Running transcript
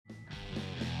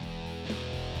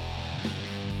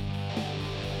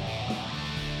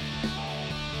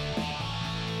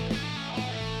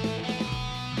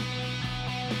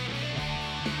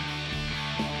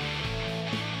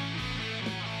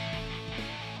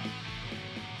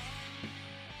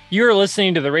You are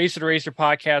listening to the Racer to Racer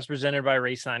podcast presented by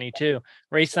Race 92.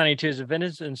 Race 92 is a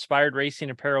vintage-inspired racing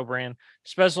apparel brand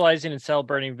specializing in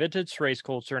celebrating vintage race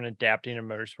culture and adapting to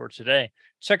motorsports today.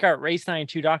 Check out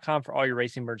race92.com for all your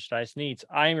racing merchandise needs.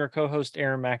 I am your co-host,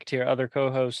 Aaron McAteer. Other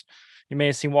co-host you may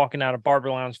have seen walking out of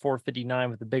Barber Lounge 459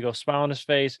 with a big old smile on his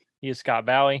face. He is Scott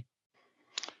Valley.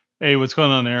 Hey, what's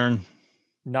going on, Aaron?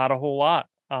 Not a whole lot.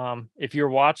 If you're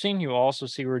watching, you'll also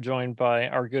see we're joined by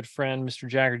our good friend, Mr.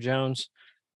 Jagger Jones.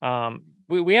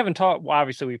 We haven't talked. Well,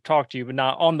 obviously we've talked to you, but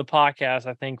not on the podcast.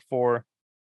 I think for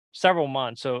several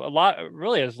months. So a lot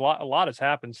has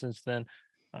happened since then.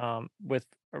 With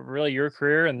really your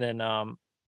career, and then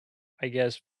I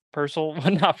guess personal, well,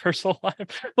 not personal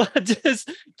life, but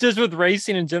just with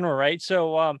racing in general, right?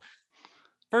 So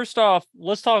first off,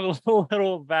 let's talk a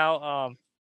little about.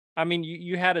 I mean,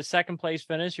 you had a second place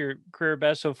finish, your career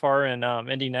best so far in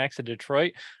Indy Next at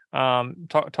Detroit.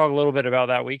 Talk a little bit about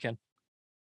that weekend.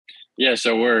 Yeah,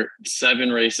 so we're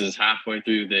 7 races halfway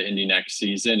through the Indy Next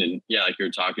season. And yeah, like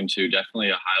you're talking to, definitely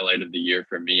a highlight of the year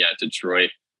for me at Detroit.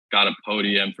 Got a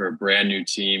podium for a brand new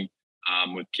team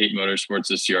with Cape Motorsports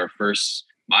this year,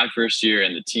 my first year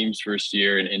and the team's first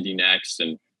year in Indy Next.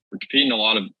 And we're competing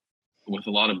with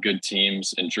a lot of good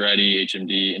teams, Andretti,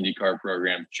 HMD, IndyCar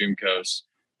program, Dreamcoast,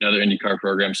 another IndyCar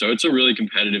program. So it's a really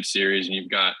competitive series, and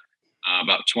you've got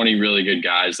about 20 really good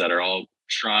guys that are all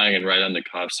trying and right on the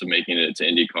cuffs of making it to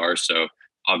IndyCar. So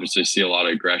obviously see a lot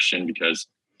of aggression because,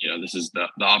 this is the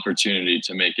opportunity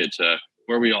to make it to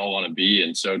where we all want to be.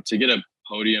 And so to get a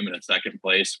podium in a second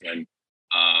place when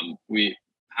we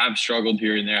have struggled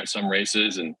here and there at some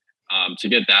races, and to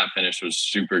get that finish was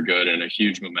super good and a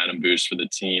huge momentum boost for the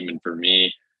team and for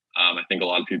me. I think a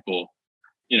lot of people,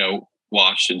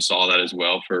 watched and saw that as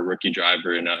well for a rookie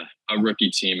driver and a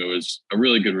rookie team. It was a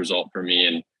really good result for me,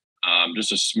 and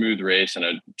just a smooth race and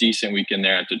a decent weekend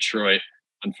there at Detroit.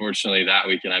 Unfortunately, that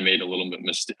weekend I made a little bit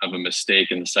of a mistake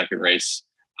in the second race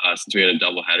since we had a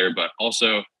doubleheader, but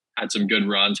also had some good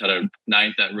runs, had a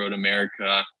 9th at Road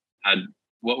America, had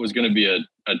what was going to be a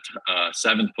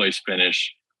 7th place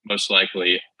finish, most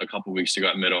likely a couple weeks ago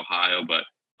at Mid-Ohio, but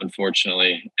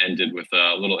unfortunately ended with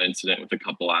a little incident with a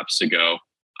couple laps to go.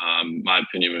 My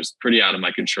opinion was pretty out of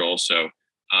my control. So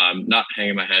not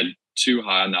hanging my head too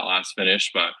high on that last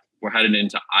finish, but we're heading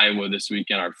into Iowa this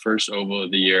weekend, our first oval of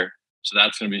the year. So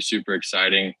that's going to be super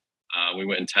exciting. We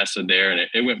went and tested there, and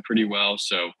it went pretty well.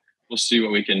 So we'll see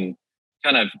what we can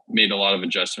kind of made a lot of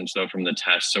adjustments though from the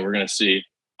test. So we're going to see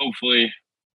hopefully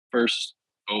first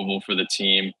oval for the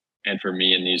team and for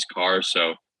me in these cars.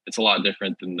 So it's a lot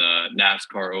different than the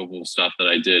NASCAR oval stuff that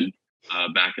I did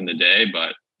back in the day,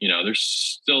 but there's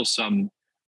still some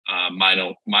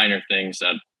minor things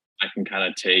that I can kind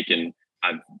of take, and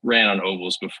I've ran on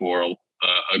ovals before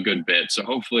a good bit. So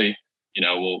hopefully,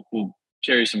 we'll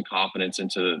carry some confidence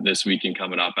into this weekend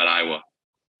coming up at Iowa.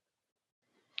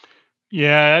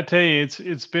 Yeah, I tell you,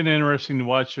 it's been interesting to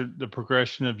watch the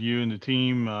progression of you and the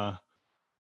team.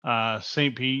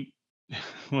 St. Pete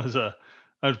was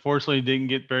unfortunately didn't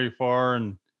get very far,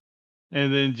 and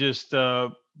then just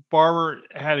Barber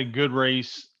had a good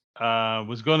race.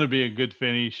 Was going to be a good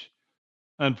finish.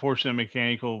 Unfortunate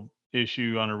mechanical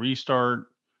issue on a restart.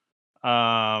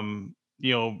 After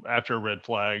a red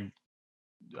flag,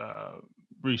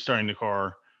 restarting the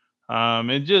car.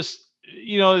 And just,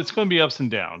 it's going to be ups and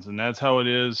downs, and that's how it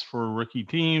is for rookie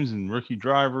teams and rookie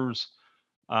drivers.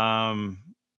 What's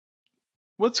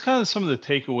kind of some of the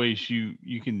takeaways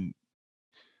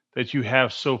that you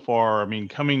have so far? I mean,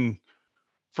 coming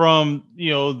from,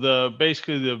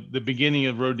 the beginning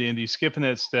of Road to Indy, skipping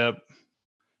that step,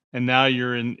 and now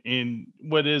you're in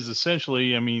what is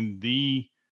essentially, I mean, the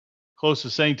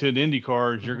closest thing to an Indy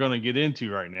car you're going to get into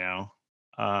right now.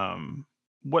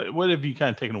 What have you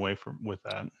kind of taken away with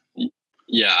that?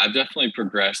 Yeah, I've definitely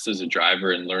progressed as a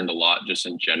driver and learned a lot just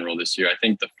in general this year. I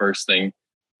think the first thing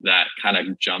that kind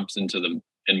of jumps in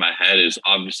my head is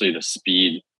obviously the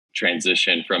speed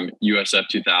transition from USF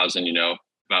 2000,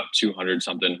 about 200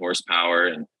 something horsepower,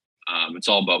 and it's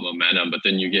all about momentum. But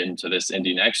then you get into this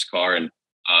Indy Next car, and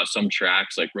some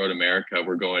tracks like Road America,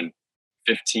 we're going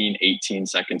 15, 18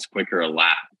 seconds quicker a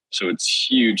lap. So it's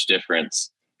huge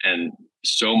difference and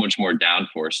so much more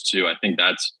downforce too. I think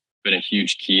that's been a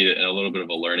huge key and a little bit of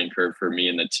a learning curve for me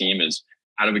and the team is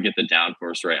how do we get the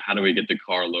downforce right? How do we get the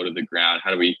car low to the ground?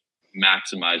 How do we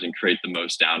maximize and create the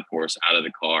most downforce out of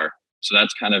the car? So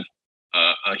that's kind of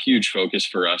a huge focus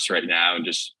for us right now and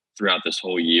just throughout this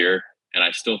whole year. And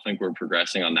I still think we're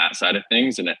progressing on that side of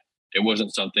things. And it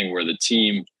wasn't something where the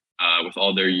team, with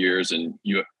all their years in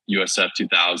USF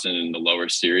 2000 and the lower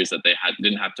series, that they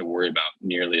didn't have to worry about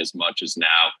nearly as much as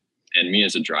now. And me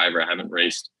as a driver, I haven't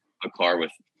raced a car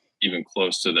with even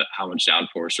close to how much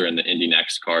downforce are in the Indy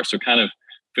Next car. So kind of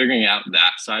figuring out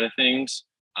that side of things.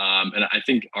 And I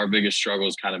think our biggest struggle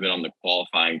has kind of been on the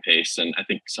qualifying pace. And I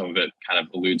think some of it kind of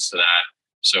alludes to that.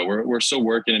 So we're still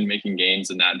working and making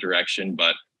gains in that direction,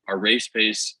 but our race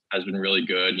pace has been really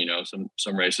good.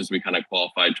 Some races we kind of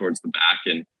qualified towards the back,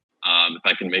 and if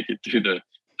I can make it through the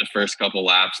first couple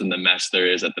laps and the mess there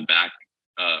is at the back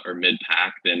or mid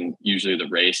pack, then usually the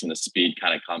race and the speed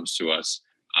kind of comes to us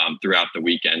throughout the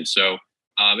weekend. So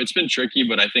it's been tricky,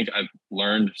 but I think I've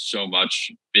learned so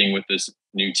much being with this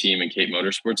new team in Cape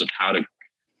Motorsports of how to,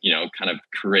 kind of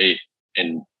create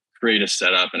a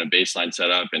setup and a baseline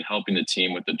setup, and helping the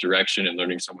team with the direction and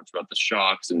learning so much about the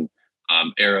shocks and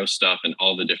aero stuff and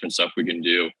all the different stuff we can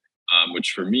do,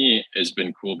 which for me has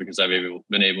been cool because I've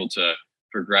been able to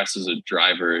progress as a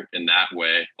driver in that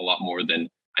way a lot more than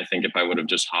I think if I would have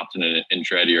just hopped in an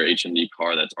Andretti or HMD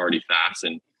car that's already fast.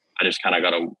 And I just kind of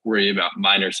got to worry about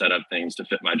minor setup things to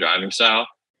fit my driving style.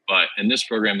 But in this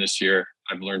program this year,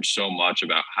 I've learned so much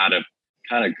about how to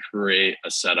kind of create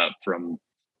a setup from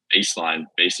baseline,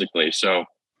 basically. So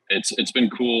it's been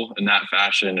cool in that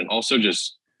fashion, and also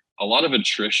just a lot of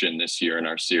attrition this year in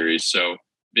our series. So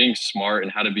being smart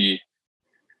and how to be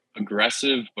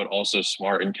aggressive, but also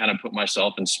smart, and kind of put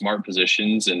myself in smart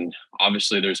positions. And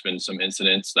obviously there's been some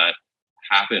incidents that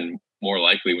happen more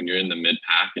likely when you're in the mid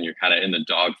pack and you're kind of in the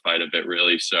dogfight of it,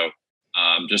 really. So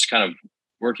just kind of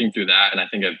working through that. And I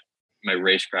think my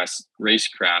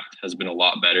racecraft has been a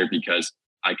lot better because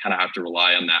I kind of have to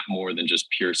rely on that more than just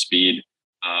pure speed,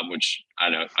 which I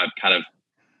know I've kind of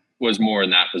was more in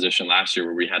that position last year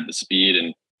where we had the speed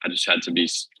and I just had to be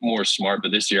more smart.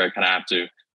 But this year I kind of have to,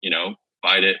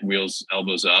 fight it, wheels,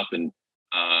 elbows up, and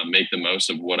make the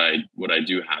most of what I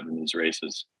do have in these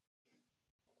races.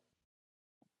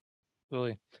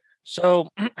 Really. So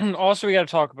also we got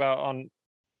to talk about on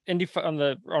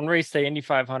race day Indy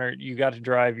 500. You got to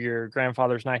drive your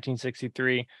grandfather's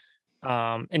 1963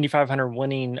 Indy 500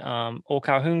 winning Old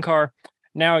Calhoun car.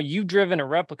 Now you've driven a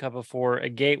replica before, a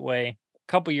Gateway, a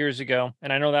couple years ago,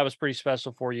 and I know that was pretty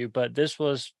special for you. But this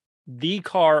was the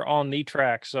car on the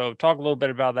track. So talk a little bit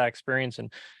about that experience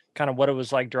and kind of what it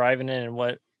was like driving it and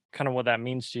what that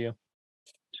means to you.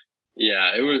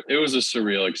 Yeah, it was a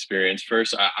surreal experience.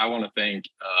 First, I want to thank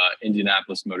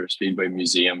Indianapolis Motor Speedway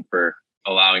Museum for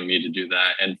allowing me to do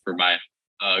that, and for my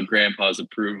grandpa's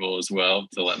approval as well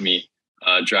to let me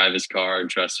drive his car and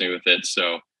trust me with it.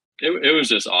 So it was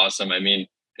just awesome. I mean,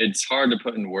 it's hard to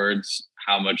put in words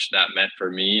how much that meant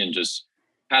for me, and just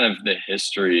kind of the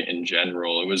history in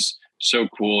general. It was so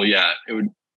cool. Yeah, it would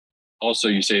also,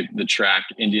 you say the track,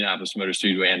 Indianapolis Motor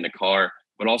Speedway, and the car,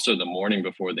 but also the morning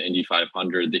before the Indy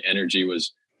 500, the energy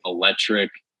was electric.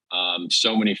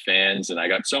 So many fans, and I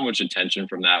got so much attention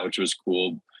from that, which was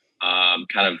cool.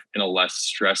 Kind of in a less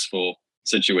stressful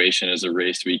situation as a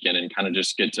race weekend, and kind of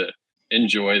just get to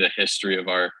enjoy the history of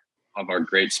our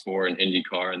great sport and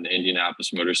IndyCar and the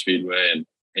Indianapolis Motor Speedway and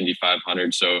Indy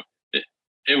 500. So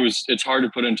it's hard to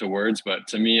put into words, but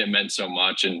to me it meant so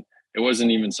much, and it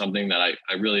wasn't even something that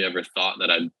I really ever thought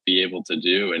that I'd be able to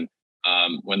do. And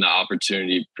when the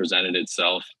opportunity presented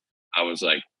itself, I was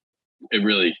like, it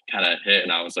really kind of hit,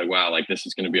 and I was like, wow, like this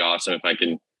is going to be awesome if I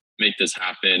can make this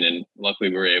happen. And luckily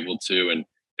we were able to, and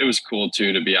it was cool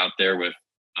too to be out there with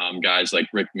guys like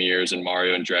Rick Mears and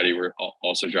Mario Andretti were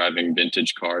also driving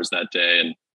vintage cars that day,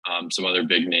 and some other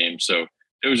big names. So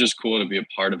it was just cool to be a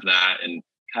part of that and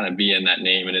kind of be in that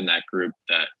name and in that group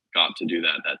that got to do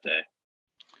that day.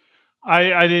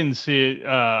 I didn't see it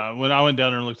when I went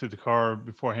down there and looked at the car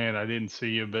beforehand. I didn't see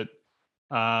you, but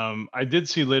I did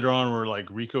see later on where like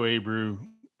Rico Abreu,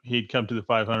 he'd come to the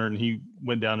 500 and he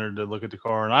went down there to look at the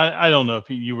car. And I don't know if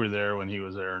you were there when he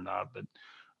was there or not, but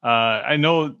I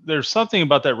know there's something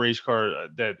about that race car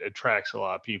that attracts a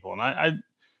lot of people, and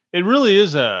it really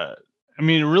is it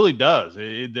really does.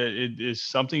 It is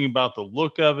something about the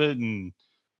look of it, and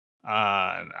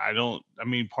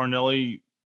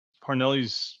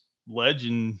Parnelli's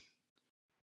legend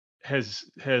has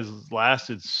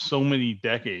lasted so many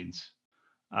decades.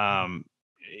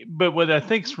 But what I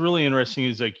think is really interesting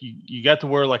is like you got to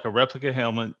wear like a replica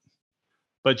helmet,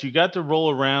 but you got to roll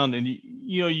around, and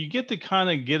you get to kind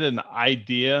of get an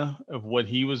idea of what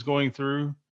he was going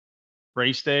through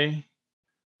race day.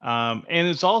 And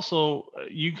it's also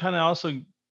you kind of also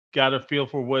got a feel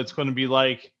for what it's going to be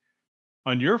like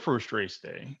on your first race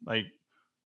day, like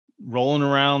rolling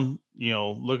around,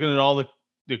 looking at all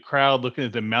the crowd, looking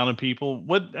at the amount of people.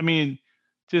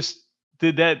 Just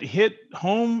did that hit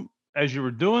home as you were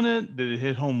doing it? Did it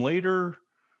hit home later?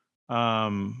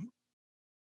 How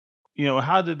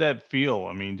did that feel?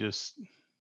 I mean, just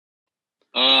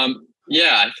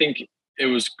Yeah, I think it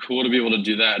was cool to be able to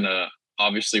do that in a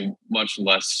obviously much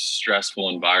less stressful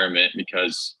environment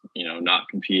because, not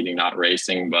competing, not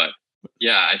racing. But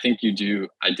yeah, I think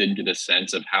I did get a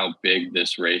sense of how big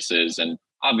this race is. And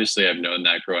obviously, I've known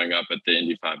that growing up at the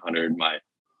Indy 500 my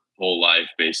whole life,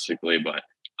 basically. But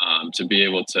to be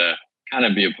able to kind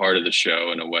of be a part of the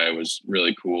show in a way was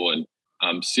really cool. And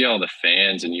see all the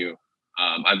fans and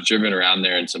I've driven around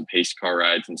there in some pace car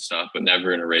rides and stuff, but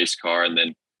never in a race car. And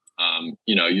then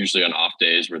usually on off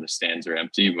days where the stands are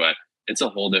empty, but it's a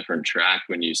whole different track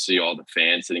when you see all the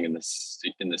fans sitting in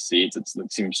the seats.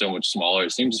 It seems so much smaller.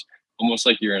 It seems almost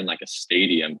like you're in like a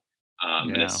stadium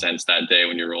in a sense that day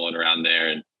when you're rolling around there.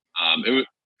 And it was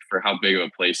for how big of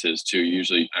a place it is too.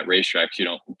 Usually at racetracks, you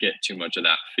don't get too much of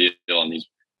that feel on these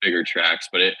bigger tracks,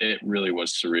 but it really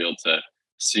was surreal to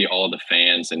see all the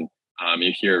fans and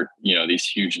you hear, these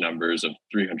huge numbers of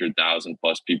 300,000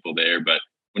 plus people there. But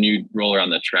when you roll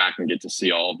around the track and get to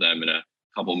see all of them in a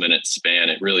couple minutes span,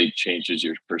 it really changes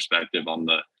your perspective on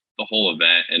the whole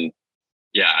event. And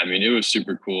yeah, I mean, it was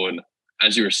super cool. And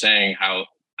as you were saying, how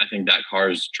I think that car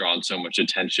has drawn so much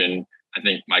attention. I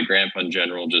think my grandpa in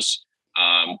general just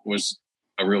was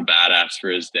a real badass for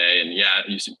his day. And yeah,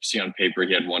 you see on paper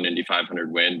he had one Indy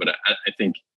 500 win, but I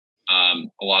think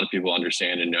a lot of people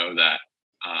understand and know that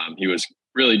he was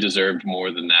really deserved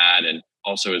more than that. And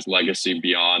also his legacy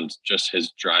beyond just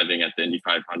his driving at the Indy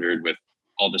 500 with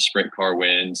all the sprint car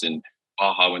wins and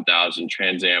Baja 1000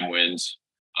 Trans Am wins,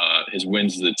 his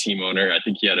wins as a team owner. I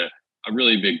think he had a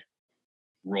really big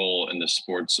role in the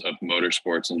sports of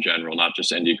motorsports in general, not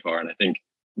just IndyCar. And I think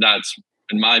that's,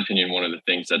 in my opinion, one of the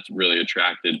things that's really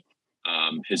attracted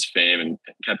his fame and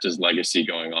kept his legacy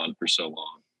going on for so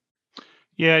long.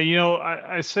 Yeah,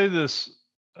 I say this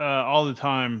all the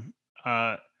time.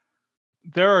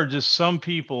 There are just some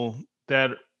people that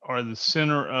are the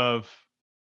center of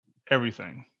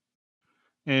everything.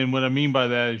 And what I mean by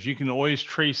that is you can always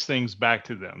trace things back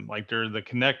to them. Like they're the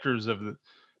connectors of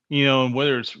and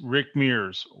whether it's Rick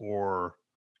Mears or,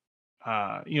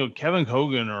 Kevin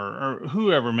Hogan or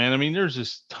whoever, man. I mean, there's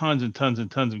just tons and tons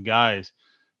and tons of guys.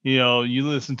 You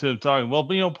listen to him talking. Well,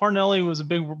 Parnelli was a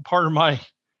big part of my,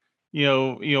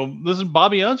 listen,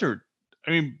 Bobby Unser.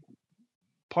 I mean,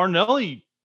 Parnelli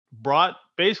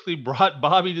basically brought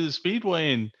Bobby to the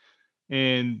speedway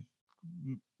and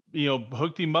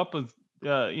hooked him up with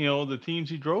the teams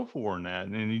he drove for and that,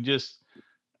 and he just,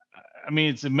 I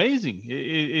mean, it's amazing.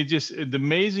 It's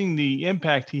amazing the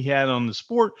impact he had on the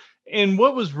sport and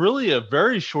what was really a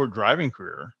very short driving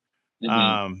career.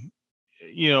 Mm-hmm.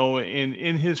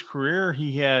 In his career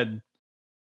he had,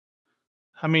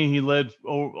 I mean, he led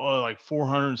like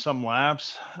 400 some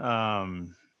laps. I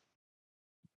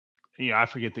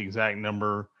forget the exact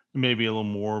number, maybe a little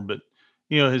more, but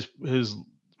his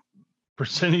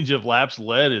percentage of laps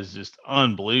led is just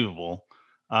unbelievable.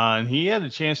 And he had a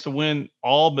chance to win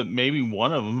all but maybe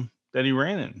one of them that he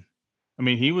ran in. I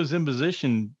mean, he was in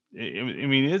position. I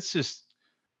mean, it's just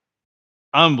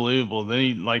unbelievable. Then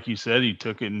he, like you said, he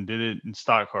took it and did it in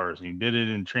stock cars. And he did it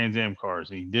in Trans Am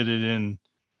cars. And he did it in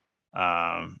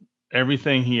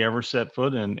everything he ever set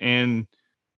foot in. And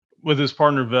with his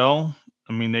partner Vel,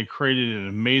 I mean, they created an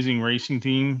amazing racing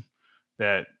team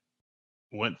that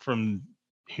went from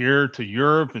here to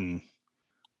Europe and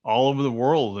all over the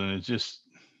world. And it's just,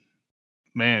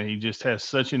 man, he just has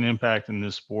such an impact in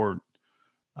this sport.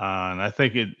 And I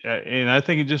think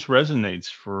it just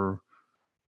resonates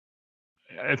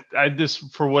I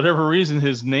just, for whatever reason,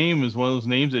 his name is one of those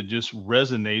names that just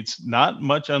resonates, not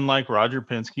much unlike Roger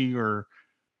Penske or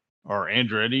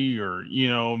Andretti or,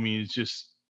 I mean,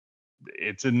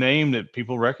 it's a name that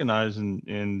people recognize and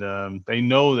they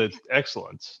know that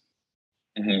excellence,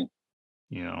 Mm-hmm.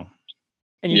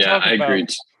 And you Yeah, talk I about, agree.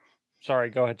 sorry,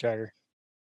 go ahead, Jagger.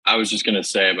 I was just gonna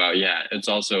say about, yeah, it's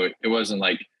also, it wasn't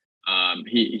like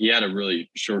he had a really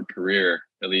short career,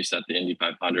 at least at the Indy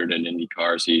 500 and Indy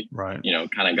cars. He right.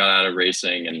 kind of got out of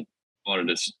racing and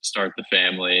wanted to start the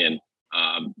family and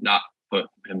not put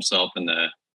himself in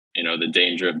the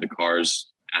danger of the cars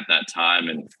at that time.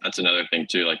 And that's another thing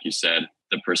too, like you said,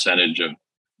 the percentage of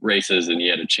races, and he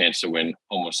had a chance to win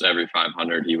almost every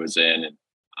 500 he was in. And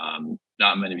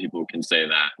not many people can say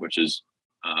that, which is,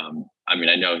 I mean,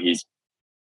 I know he's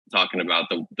talking about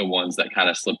the ones that kind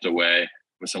of slipped away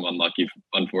with some unlucky,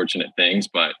 unfortunate things,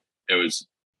 but it was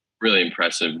really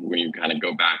impressive when you kind of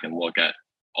go back and look at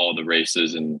all the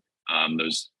races and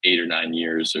those 8 or 9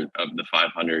 years of the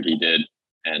 500 he did,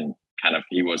 and kind of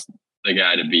he was the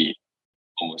guy to beat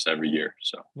almost every year.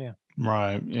 So Yeah,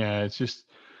 Right. Yeah. It's just,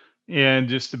 yeah, and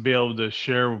just to be able to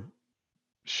share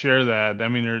that. I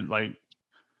mean, they're like,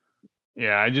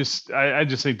 Yeah, I just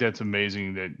think that's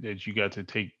amazing that you got to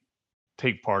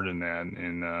take part in that,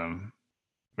 and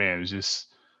man, it's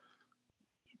just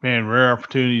rare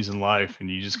opportunities in life, and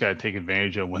you just got to take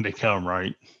advantage of when they come,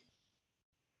 right?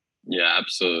 Yeah,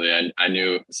 absolutely. I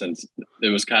knew since it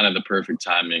was kind of the perfect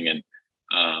timing, and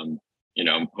um,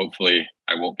 hopefully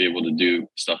I won't be able to do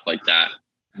stuff like that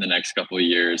in the next couple of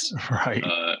years, Right,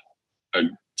 uh, or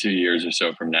 2 years or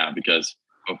so from now, because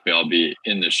hopefully I'll be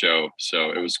in the show.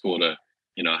 So it was cool to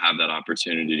have that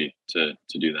opportunity to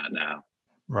do that now.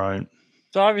 right.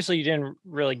 So obviously you didn't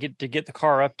really get the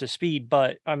car up to speed,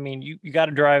 but I mean you got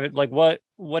to drive it. Like what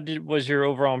was your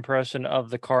overall impression of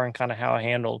the car and kind of how it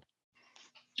handled?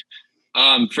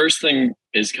 First thing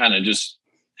is kind of just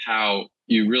how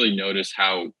you really notice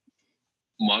how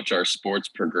much our sports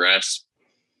progress,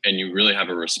 and you really have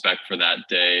a respect for that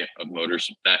day of motors,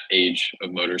 that age of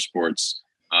motorsports,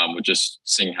 with just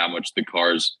seeing how much the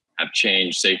cars have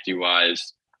changed safety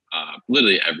wise,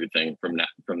 literally everything from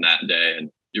that day. And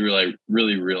you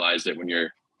really realize it when you're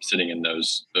sitting in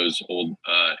those old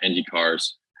Indy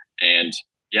cars. And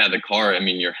yeah, the car, I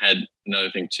mean, your head, another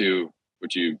thing too,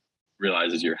 which you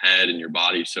realize is your head and your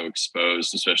body so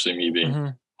exposed, especially me being Hmm.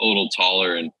 a little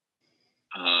taller. And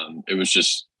it was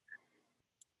just,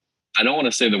 I don't want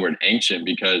to say the word ancient,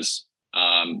 because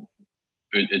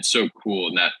it's so cool,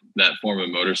 and that form of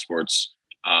motorsports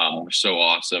was so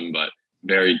awesome, but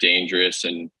very dangerous.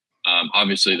 And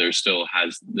obviously, there still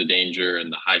has the danger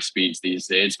and the high speeds these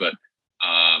days. But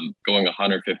going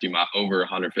over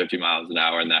 150 miles an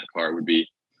hour in that car would be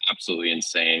absolutely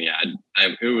insane. Yeah,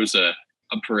 it was a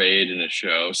parade and a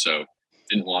show, so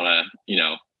didn't want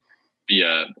to be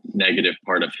a negative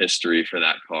part of history for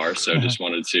that car. So just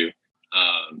wanted to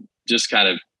just kind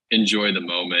of enjoy the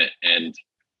moment and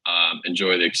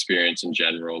enjoy the experience in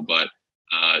general. But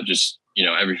just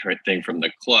everything from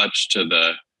the clutch to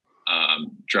the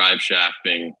drive shaft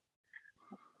being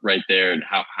right there, and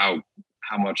how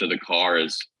much of the car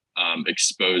is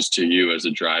exposed to you as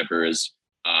a driver is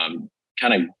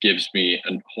kind of gives me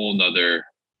a whole nother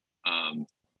um,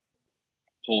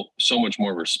 so much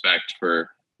more respect for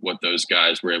what those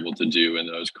guys were able to do in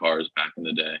those cars back in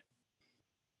the day.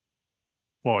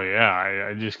 Well, yeah,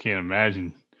 I just can't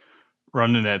imagine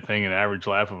running that thing an average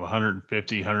lap of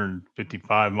 150,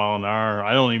 155 mile an hour.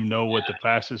 I don't even know what the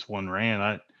fastest one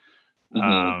ran. Hmm.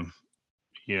 Um,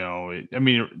 I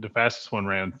mean, the fastest one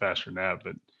ran faster than that,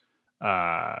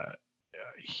 but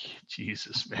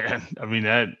Jesus, man. I mean,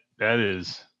 that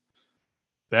is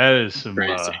that is some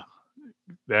Crazy.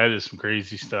 that is some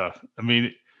crazy stuff. I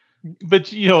mean,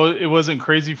 but it wasn't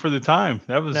crazy for the time.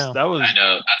 That was No. that I was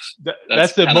know that's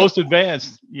that's the kind of, most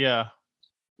advanced. Yeah.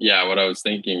 yeah, what I was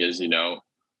thinking is,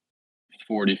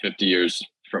 40, 50 years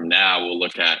from now, we'll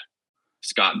look at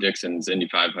Scott Dixon's Indy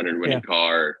 500 Yeah. winning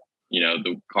car,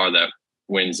 the car that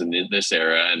wins in this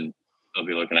era, and they'll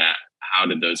be looking at how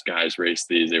did those guys race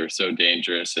these? They were so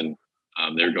dangerous, and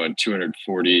they were going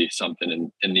 240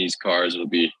 something in these cars. It'll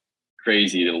be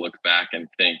crazy to look back and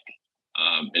think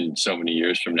in so many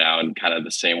years from now, and kind of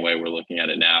the same way we're looking at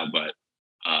it now. But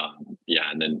yeah,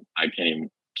 and then I can't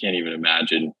even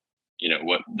imagine,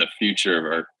 what the future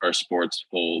of our sports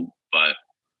hold. But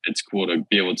it's cool to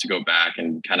be able to go back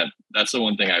and kind of, that's the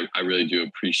one thing I really do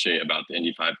appreciate about the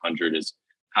Indy 500 is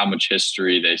how much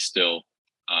history they still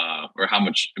or how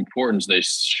much importance they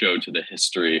show to the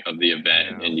history of the event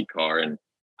in Yeah. IndyCar. And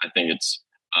I think it's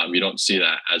you don't see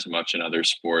that as much in other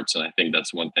sports, and I think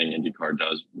that's one thing IndyCar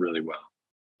does really well.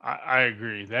 I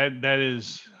agree. That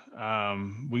is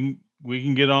we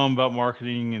can get on about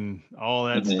marketing and all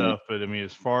that Hmm. stuff, but I mean,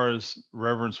 as far as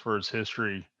reverence for its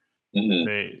history, Hmm.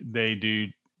 they do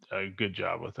a good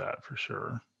job with that for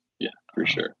sure. Yeah, for Uh,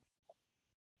 sure.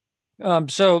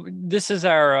 So this is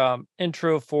our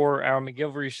intro for our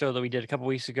McGilvery show that we did a couple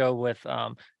weeks ago with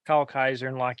Kaiser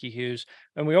and Lochie Hughes,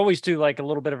 and we always do like a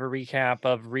little bit of a recap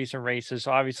of recent races.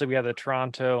 So obviously, we have the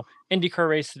Toronto IndyCar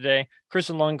race today.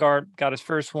 Kristen Lundgaard got his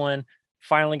first win.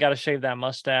 Finally, got to shave that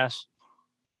mustache,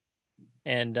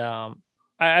 and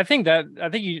I think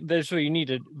that's what you need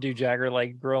to do, Jagger.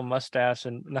 Like grow a mustache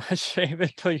and not shave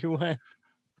it till you win.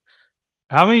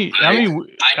 how I many I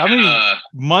how kind many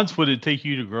months would it take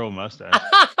you to grow a mustache?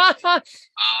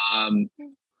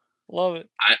 Love it.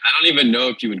 I don't even know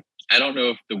if you would. I don't know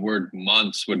if the word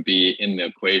months would be in the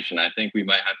equation. I think we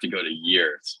might have to go to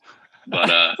years. But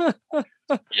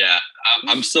yeah,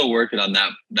 I'm still working on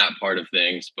that part of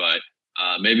things. But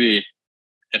maybe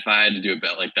if I had to do a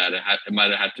bet like that, it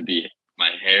might have to be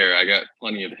my hair. I got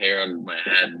plenty of hair on my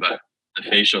head, but the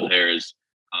facial hair is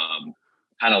um,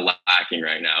 kind of lacking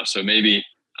right now. So maybe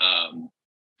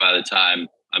by the time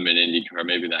I'm in IndyCar,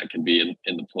 maybe that could be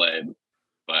in the play.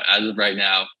 But as of right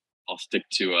now, I'll stick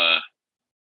to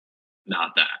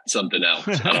not that, something else.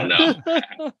 I don't know.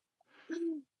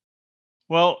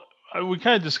 Well, we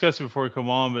kind of discussed it before we come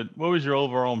on, but what was your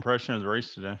overall impression of the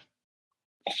race today?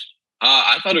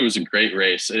 I thought it was a great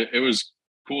race. It was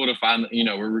cool to find,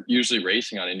 we're usually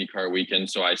racing on IndyCar weekend.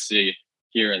 So I see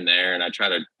here and there, and I try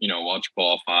to, watch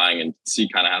qualifying and see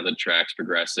kind of how the track's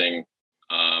progressing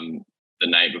the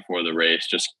night before the race,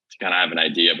 just to kind of have an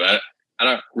idea. But I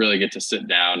don't really get to sit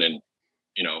down and,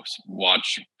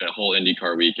 watch a whole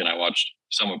IndyCar weekend. I watched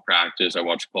some of practice. I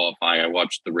watched qualifying. I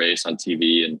watched the race on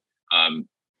TV, and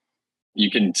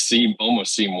you can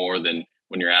almost see more than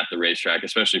when you're at the racetrack,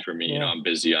 especially for me. Yeah. I'm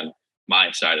busy on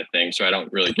my side of things, so I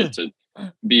don't really get to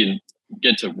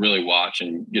really watch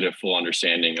and get a full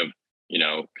understanding of,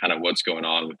 kind of what's going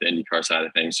on with the IndyCar side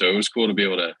of things. So it was cool to be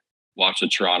able to watch the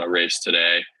Toronto race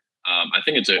today. I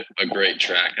think it's a great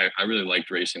track. I really liked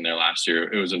racing there last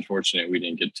year. It was unfortunate we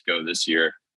didn't get to go this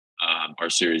year. Our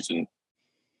series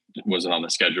wasn't on the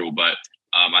schedule, but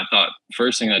I thought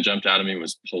first thing that jumped out at me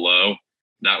was Palou.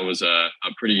 That was a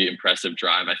pretty impressive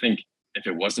drive. I think if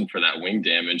it wasn't for that wing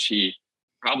damage, he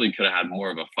probably could have had more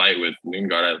of a fight with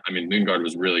Lundgaard. I mean, Lundgaard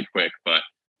was really quick, but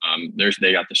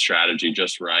they got the strategy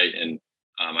just right. And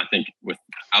I think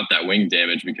without that wing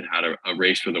damage, we could have had a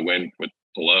race for the win with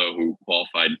Palou, who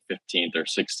qualified 15th or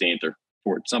 16th or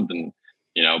 4th, something,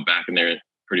 back in there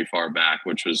pretty far back,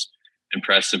 which was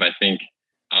impressive. I think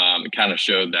it kind of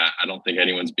showed that I don't think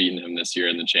anyone's beaten him this year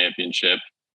in the championship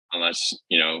unless,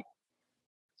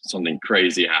 something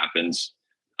crazy happens,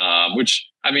 which,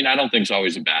 I mean, I don't think is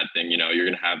always a bad thing. You're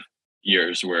going to have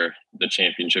years where the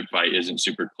championship fight isn't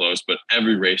super close, but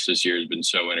every race this year has been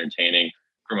so entertaining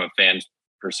from a fan's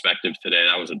perspective today.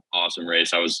 That was an awesome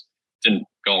race. Didn't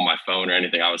go on my phone or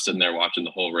anything. I was sitting there watching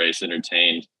the whole race,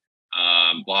 entertained.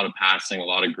 A lot of passing, a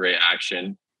lot of great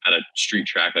action at a street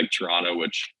track like Toronto,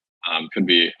 which could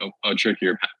be a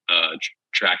trickier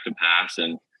track to pass.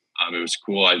 And it was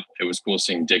cool. It was cool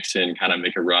seeing Dixon kind of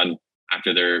make a run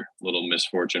after their little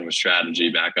misfortune with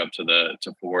strategy back up to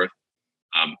 4th.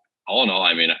 All in all,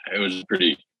 I mean, it was a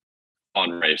pretty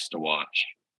fun race to watch.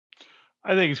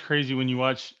 I think it's crazy when you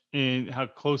watch how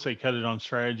close they cut it on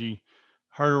strategy.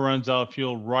 Harder runs out of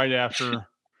fuel right after.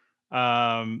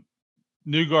 Newgarden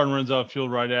runs out of fuel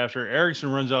right after.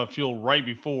 Ericsson runs out of fuel right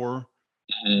before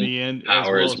the end,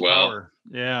 Power as well. Power.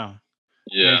 Yeah.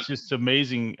 Yeah. And it's just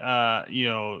amazing. I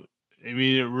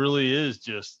mean, it really is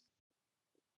just,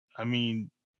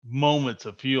 moments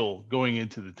of fuel going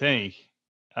into the tank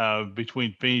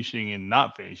between finishing and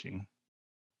not finishing.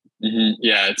 Mm-hmm.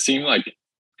 Yeah, it seemed like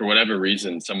for whatever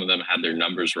reason, some of them had their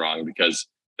numbers wrong, because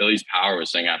at least Power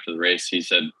was saying after the race, he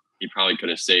said he probably could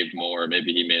have saved more.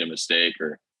 Maybe he made a mistake,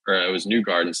 or it was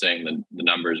Newgarden saying that the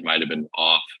numbers might have been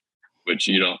off, which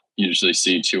you don't usually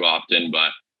see too often.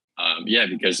 But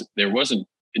because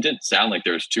it didn't sound like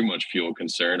there was too much fuel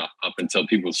concern up until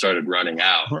people started running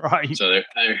out. Right. So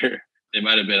they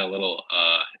might have been a little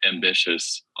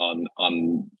ambitious on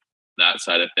that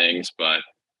side of things. But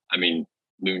I mean,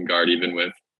 Lundgaard, even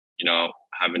with,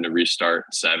 having to restart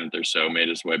 7th or so, made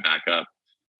his way back up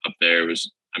there. It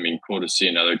was, cool to see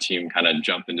another team kind of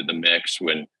jump into the mix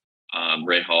when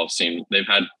Rahal seemed, they've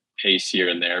had pace here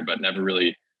and there, but never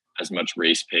really as much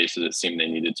race pace as it seemed they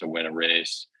needed to win a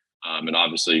race. And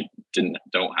obviously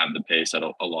don't have the pace at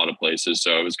a lot of places.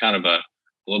 So it was kind of a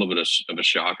little bit of a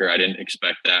shocker. I didn't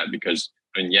expect that because,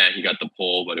 he got the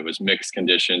pole, but it was mixed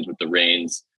conditions with the rain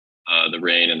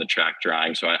and the track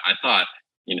drying. So I thought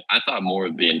more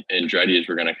of the Andretti's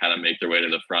were going to kind of make their way to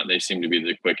the front. They seem to be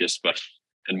the quickest, but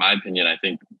in my opinion, I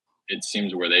think it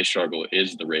seems where they struggle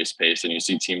is the race pace. And you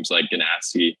see teams like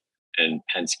Ganassi and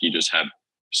Penske just have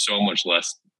so much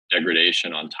less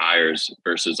degradation on tires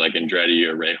versus like Andretti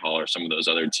or Rahal or some of those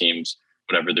other teams,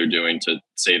 whatever they're doing to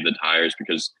save the tires,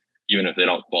 because even if they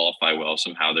don't qualify well,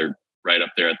 somehow they're right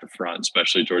up there at the front,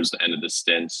 especially towards the end of the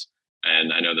stints.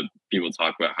 And I know that people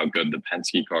talk about how good the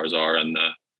Penske cars are and the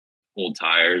old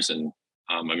tires. And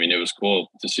it was cool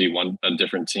to see a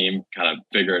different team kind of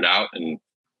figure it out and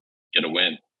get a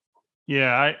win.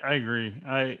 Yeah, I agree.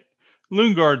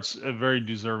 Lundgaard's a very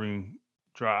deserving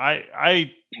drive.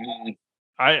 I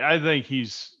think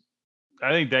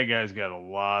that guy's got a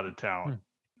lot of talent.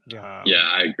 Yeah. Yeah,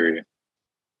 I agree.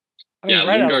 Right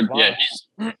Lundgaard,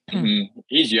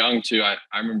 he's young too. I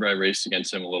remember I raced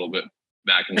against him a little bit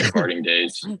back in the karting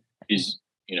days. He's,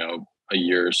 a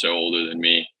year or so older than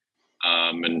me.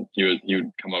 And he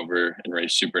would come over and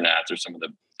race Super Nats or some of the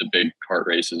big kart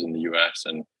races in the US.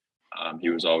 And he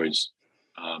was always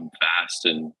fast,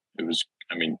 and it was,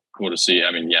 cool to see.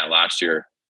 Last year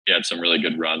he had some really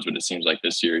good runs, but it seems like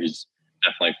this year he's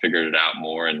definitely figured it out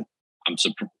more. And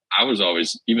I was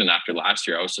always, even after last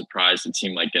year, I was surprised a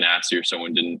team like Ganassi or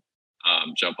someone didn't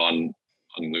jump on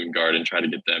Lundgaard and try to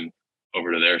get them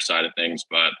over to their side of things.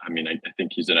 But I mean, I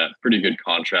think he's in a pretty good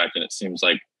contract, and it seems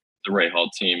like the Ray Hall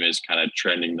team is kind of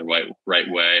trending the right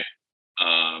way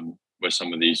with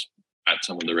some of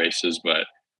the races. But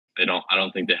I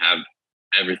don't think they have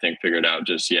everything figured out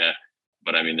just yet.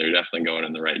 But I mean, they're definitely going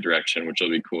in the right direction, which will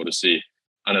be cool to see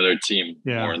another team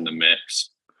more in the mix.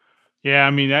 Yeah,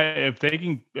 I mean, if they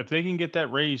can get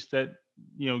that raised, that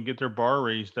get their bar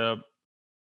raised up,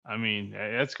 I mean,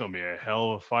 that's going to be a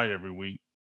hell of a fight every week.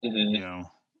 Mm-hmm.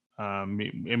 I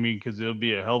mean, because it'll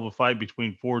be a hell of a fight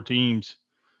between 4 teams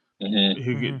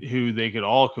Mm-hmm. who they could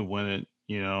win it.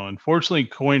 Unfortunately,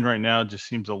 Coin right now just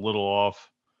seems a little off.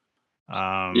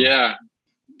 Yeah.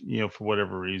 For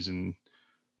whatever reason.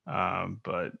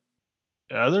 But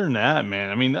other than that, man,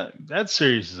 I mean, that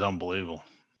series is unbelievable.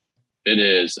 It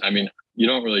is. I mean, you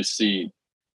don't really see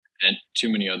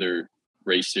too many other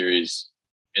race series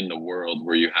in the world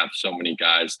where you have so many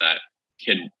guys that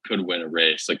could win a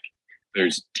race. Like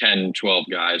there's 10, 12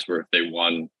 guys where if they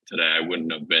won today, it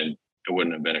wouldn't have been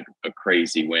a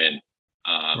crazy win.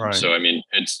 Right. So I mean,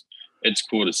 it's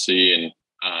cool to see. And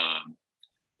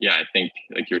yeah, I think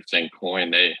like you're saying,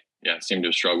 Coin, they seem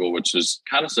to struggle, which is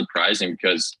kind of surprising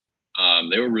because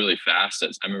they were really fast.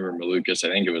 I remember Malukas, I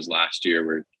think it was last year,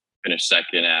 where finished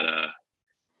second at a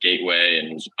Gateway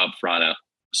and was up front at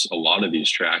a lot of these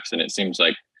tracks. And it seems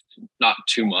like not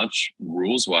too much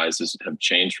rules wise have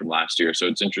changed from last year. So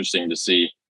it's interesting to see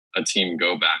a team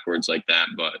go backwards like that.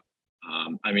 But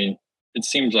I mean, it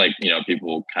seems like,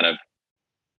 people kind of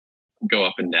go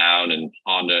up and down, and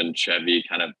Honda and Chevy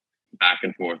kind of back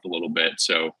and forth a little bit.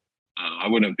 So I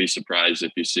wouldn't be surprised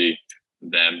if you see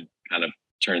them kind of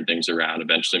turn things around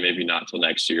eventually, maybe not till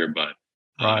next year, but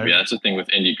yeah, that's the thing with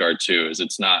IndyCar too, is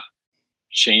it's not,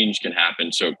 change can happen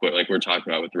so quick. Like we're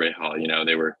talking about with Ray Hall,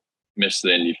 they were missed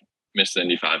the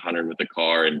Indy 500 with the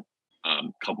car, and a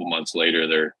couple months later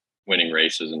they're winning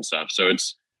races and stuff. So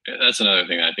that's another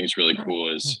thing that I think is really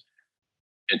cool, is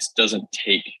it doesn't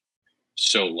take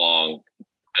so long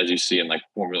as you see in like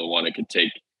Formula One. It could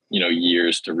take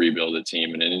years to rebuild a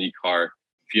team. And in IndyCar,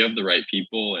 if you have the right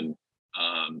people and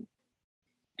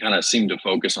kind of seem to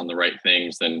focus on the right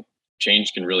things, then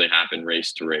change can really happen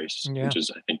race to race, which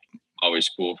is, I think, always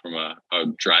cool from a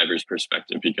driver's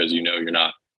perspective, because you're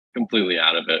not completely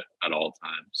out of it at all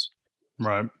times.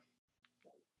 Right.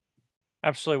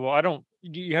 Absolutely. Well,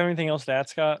 do you have anything else to add,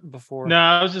 Scott, before? No,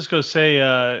 I was just going to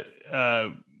say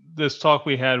this talk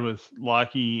we had with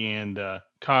Lochie and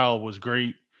Kyle was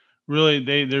great. Really,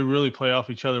 they really play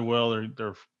off each other well.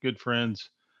 They're good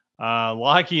friends.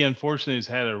 Lochie, unfortunately, has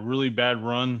had a really bad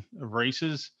run of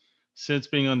races since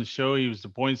being on the show. He was the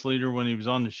points leader when he was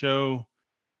on the show.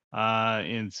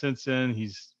 And since then,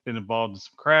 he's been involved in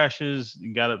some crashes.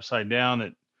 He got upside down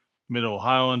at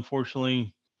Mid-Ohio,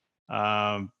 unfortunately.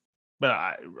 But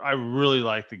I really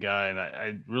like the guy, and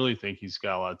I really think he's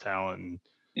got a lot of talent.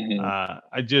 And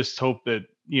I just hope that,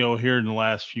 here in the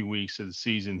last few weeks of the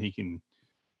season, he can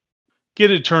get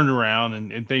it turned around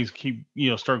and things keep,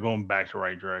 start going back the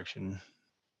right direction.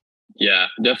 Yeah,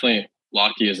 definitely.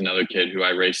 Lochie is another kid who I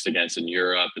raced against in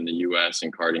Europe and the US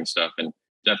and karting stuff, and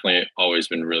definitely always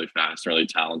been really fast and really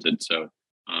talented. So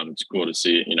it's cool to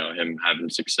see, him having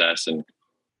success, and,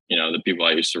 the people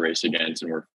I used to race against and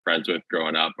were friends with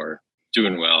growing up are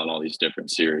doing well in all these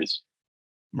different series.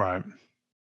 Right.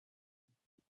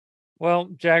 Well,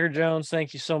 Jagger Jones,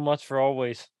 thank you so much for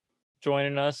always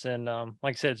joining us. And like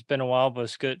I said, it's been a while, but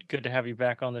it's good to have you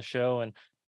back on the show. And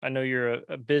I know you're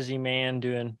a busy man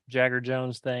doing Jagger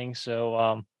Jones things.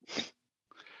 So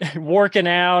working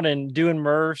out and doing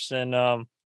merch and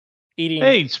eating.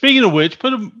 Hey, speaking of which,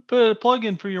 put a plug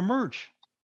in for your merch.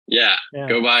 Yeah.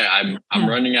 Go by. I'm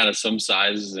running out of some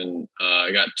sizes, and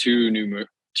I got two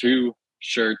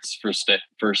shirts for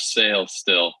sale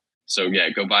still. So yeah,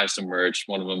 go buy some merch.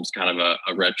 One of them's kind of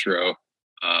a retro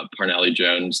Parnelli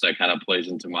Jones that kind of plays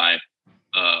into my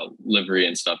livery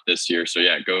and stuff this year. So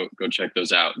yeah, go check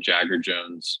those out.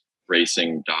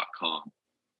 JaggerJonesRacing.com.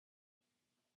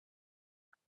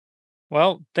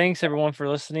 Well, thanks everyone for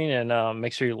listening, and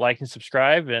make sure you like and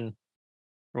subscribe, and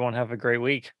everyone have a great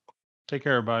week. Take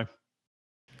care, bye.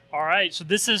 All right, so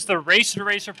this is the Racer to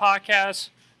Racer podcast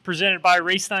presented by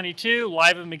Race 92,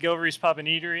 live at McGilvery's Pub and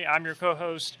Eatery. I'm your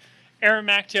co-host, Aaron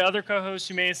Mack, to other co-hosts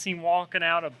you may have seen walking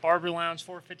out of Barber Lounge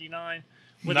 459.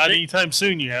 Not anytime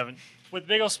soon, you haven't. With a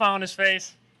big old smile on his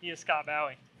face, he is Scott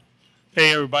Bowie.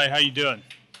 Hey, everybody, how you doing?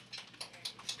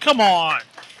 Come on.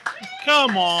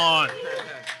 Come on.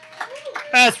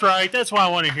 That's right. That's what I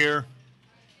want to hear.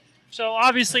 So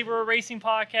obviously we're a racing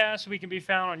podcast. We can be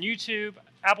found on YouTube,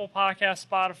 Apple Podcasts,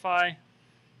 Spotify.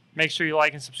 Make sure you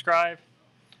like and subscribe.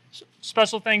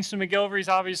 Special thanks to McGilvery's,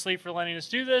 obviously, for letting us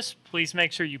do this. Please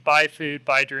make sure you buy food,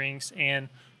 buy drinks, and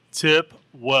Tip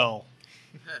well.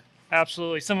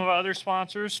 absolutely. Some of our other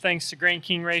sponsors, thanks to Grand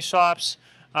King Race Shops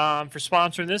for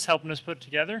sponsoring this, helping us put it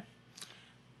together.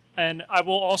 And I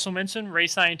will also mention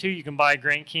Race 92. You can buy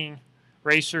Grand King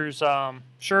Racers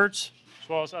shirts, as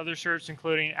well as other shirts,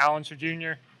 including Allenser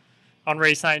Jr. on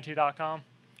race92.com.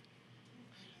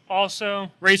 Also,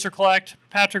 Racer Collect.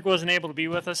 Patrick wasn't able to be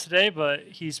with us today, but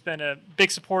he's been a big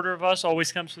supporter of us,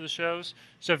 always comes to the shows.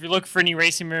 So if you're looking for any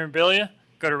racing memorabilia,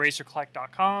 go to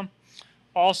racercollect.com.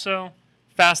 Also,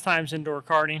 Fast Times Indoor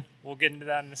Karting. We'll get into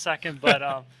that in a second,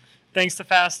 but thanks to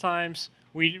Fast Times,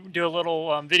 we do a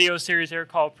little video series there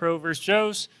called Pro vs.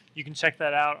 Joe's. You can check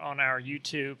that out on our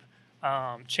YouTube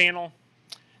channel.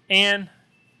 And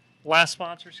last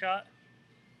sponsor, Scott.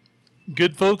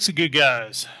 Good folks and good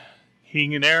guys.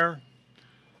 Heating and air.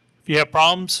 If you have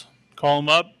problems, call them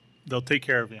up. They'll take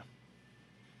care of you.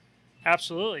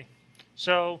 Absolutely.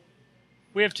 So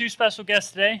we have two special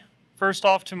guests today. First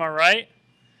off, to my right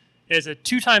is a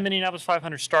two-time Indianapolis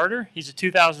 500 starter. He's a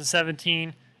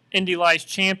 2017 Indy Lights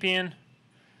champion,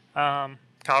 Kyle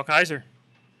Kaiser.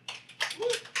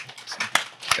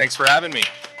 Thanks for having me.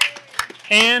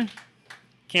 And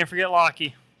can't forget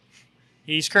Lochie.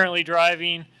 He's currently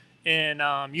driving in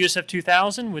USF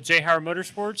 2000 with J. Howard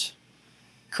Motorsports.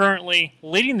 Currently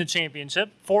leading the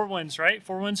championship. 4 wins, right?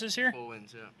 4 wins this year? 4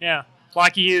 wins, yeah. Yeah.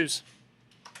 Lochie Hughes.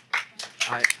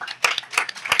 Hi.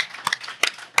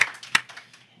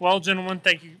 Well, gentlemen,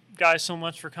 thank you guys so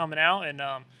much for coming out. And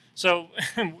so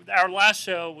our last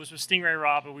show was with Stingray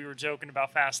Rob, and we were joking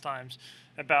about Fast Times,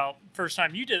 about first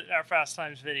time you did our Fast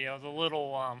Times video, the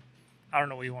little, I don't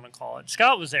know what you want to call it.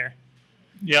 Scott was there.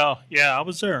 Yeah, I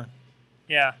was there.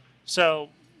 Yeah. So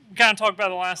we kind of talked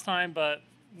about it last time, but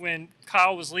when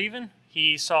Kyle was leaving,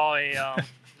 he saw Oh,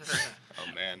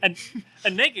 man. a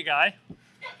naked guy.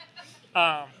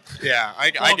 Yeah,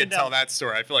 I walking could tell down. that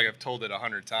story. I feel like I've told it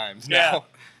 100 times Yeah. now.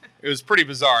 It was pretty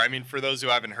bizarre. I mean, for those who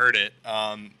haven't heard it,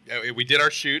 we did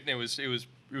our shoot, and it was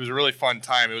a really fun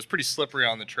time. It was pretty slippery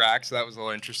on the track, so that was a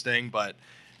little interesting. But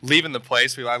leaving the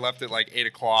place, I left at like 8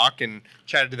 o'clock and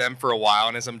chatted to them for a while.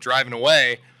 And as I'm driving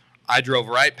away, I drove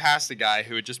right past a guy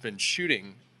who had just been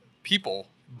shooting people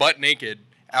butt naked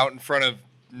out in front of,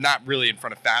 not really in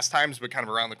front of Fast Times, but kind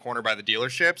of around the corner by the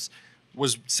dealerships.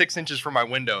 Was 6 inches from my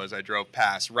window as I drove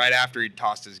past, right after he'd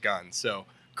tossed his gun. So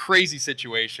crazy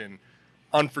situation,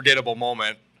 unforgettable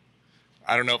moment.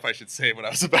 I don't know if I should say what I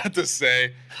was about to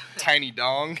say. Tiny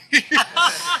dong.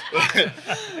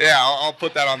 Yeah, I'll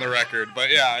put that on the record.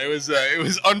 But yeah, it was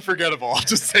unforgettable. I'll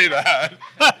just say that.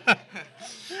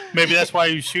 Maybe that's why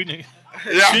you're shooting.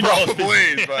 Yeah, Shooting all the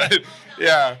probably. But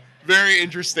yeah, very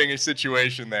interesting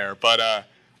situation there. But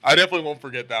I definitely won't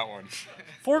forget that one.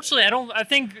 Fortunately, I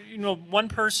think, one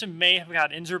person may have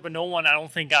got injured, but no one, I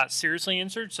don't think, got seriously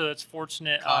injured. So that's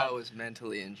fortunate. Kyle was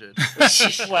mentally injured.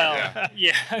 Well,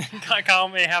 yeah. Kyle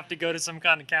may have to go to some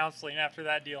kind of counseling after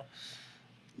that deal.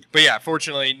 But yeah,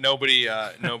 fortunately, nobody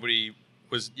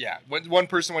was. Yeah, one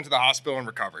person went to the hospital and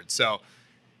recovered. So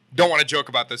don't want to joke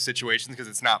about those situations because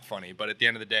it's not funny. But at the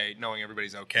end of the day, knowing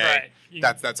everybody's okay,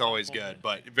 Right. that's always good.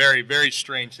 But very, very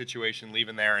strange situation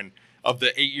leaving there. And of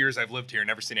the 8 years I've lived here,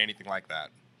 never seen anything like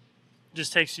that.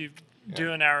 Just takes you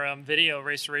doing our video,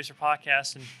 Racer to Racer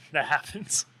podcast, and that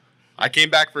happens. I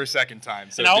came back for a second time,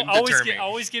 so And it I'll didn't deter me.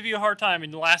 always give you a hard time.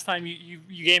 And the last time you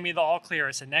gave me the all clear,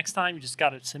 I said, next time you just got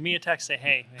to send me a text, say,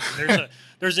 hey, man,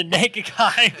 there's a naked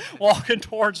guy walking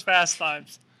towards Fast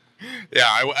Times.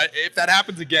 Yeah, if that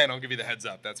happens again, I'll give you the heads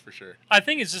up. That's for sure. I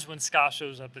think it's just when Scott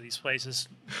shows up at these places,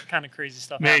 kind of crazy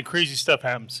stuff Man, happens. crazy stuff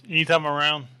happens. Anytime I'm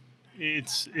around,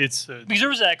 it's Because there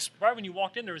was right when you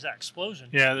walked in, there was that explosion.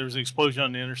 yeah, there was an explosion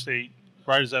on the interstate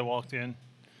right as I walked in.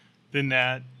 Then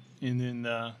that, and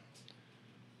then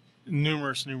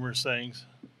numerous things.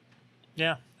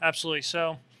 Yeah, absolutely.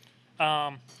 So,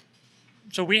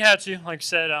 so we had to, like I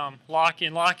said,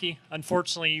 Lochie.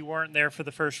 Unfortunately, you weren't there for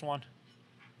the first one.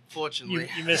 Fortunately.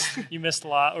 You missed a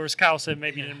lot, or as Kyle said,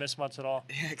 maybe you didn't miss much at all.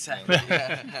 Yeah, exactly.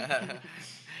 Yeah.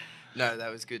 No, that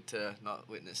was good to not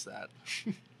witness that.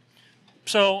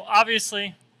 So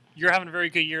obviously, you're having a very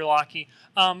good year, Lochie.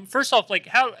 First off, like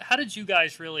how did you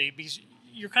guys really? Because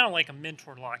you're kind of like a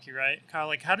mentor to Lochie, right? Kind of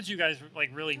like how did you guys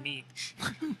like really meet?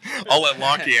 I'll let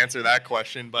Lochie answer that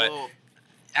question, but Well,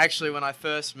 actually, when I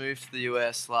first moved to the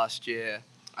US last year,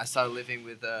 I started living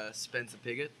with Spencer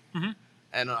Piggott. Mhm.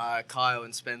 And Kyle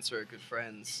and Spencer are good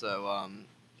friends, so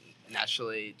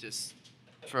naturally just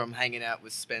from hanging out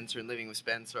with Spencer and living with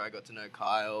Spencer, I got to know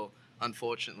Kyle,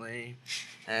 unfortunately.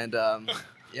 And,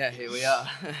 here we are.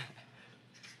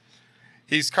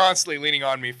 He's constantly leaning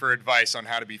on me for advice on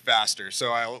how to be faster,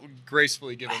 so I'll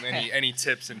gracefully give him any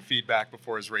tips and feedback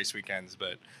before his race weekends.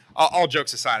 But all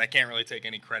jokes aside, I can't really take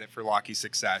any credit for Lochie's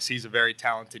success. He's a very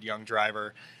talented young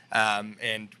driver,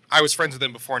 and I was friends with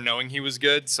him before knowing he was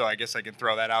good, so I guess I can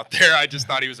throw that out there. I just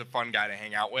thought he was a fun guy to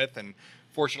hang out with, and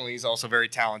fortunately, he's also very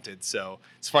talented, so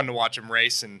it's fun to watch him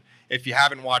race. And if you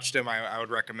haven't watched him, I would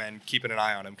recommend keeping an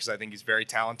eye on him because I think he's very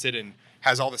talented and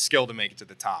has all the skill to make it to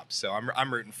the top. So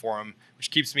I'm rooting for him,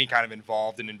 which keeps me kind of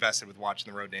involved and invested with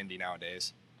watching the road to Indy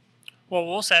nowadays. Well,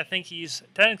 we'll say I think he's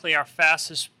technically our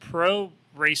fastest pro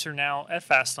racer now at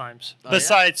Fast Times,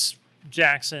 besides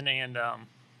Jackson and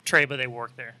Trey, but they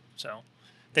work there, so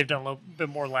they've done a little bit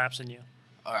more laps than you.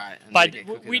 All right. But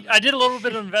I did a little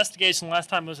bit of investigation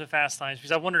last time it was at Fast Times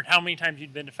because I wondered how many times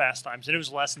you'd been to Fast Times, and it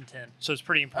was less than 10, so it's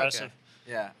pretty impressive.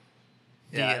 Okay. Yeah.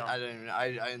 Yeah,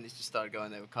 I only just started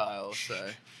going there with Kyle, so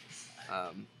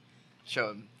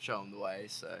show him the way.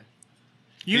 So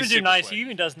you even do nice. Quick. He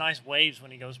even does nice waves when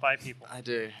he goes by people. I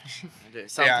do.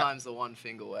 Sometimes the one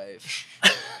finger wave.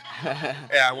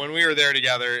 Yeah, when we were there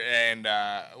together, and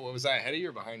what was I, ahead of you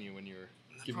or behind you when you were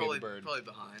giving me the bird?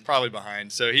 Probably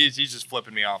behind. So he's just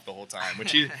flipping me off the whole time,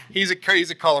 which he's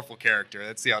a colorful character.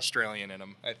 That's the Australian in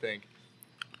him, I think.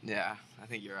 Yeah, I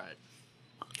think you're right.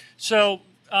 So.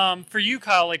 For you,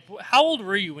 Kyle, like, how old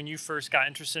were you when you first got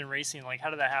interested in racing? Like, how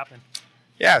did that happen?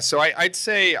 Yeah, so I'd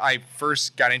say I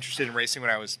first got interested in racing when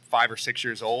I was 5 or 6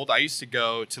 years old. I used to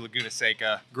go to Laguna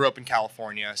Seca, grew up in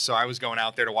California, so I was going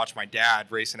out there to watch my dad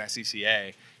race in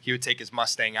SCCA. He would take his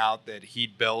Mustang out that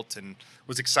he'd built and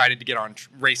was excited to get on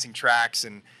racing tracks.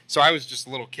 And so I was just a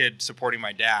little kid supporting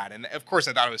my dad. And, of course,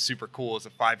 I thought it was super cool as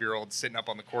a 5-year-old sitting up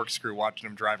on the corkscrew watching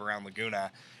him drive around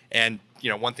Laguna. And,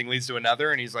 one thing leads to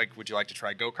another, and he's like, would you like to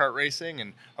try go-kart racing?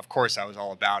 And, of course, I was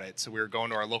all about it. So we were going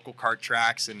to our local kart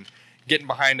tracks and getting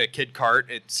behind a kid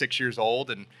kart at 6 years old,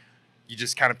 and you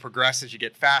just kind of progress as you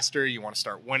get faster. You want to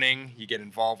start winning. You get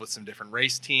involved with some different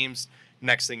race teams.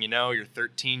 Next thing you know, you're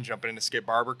 13, jumping in a Skip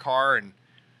Barber car, and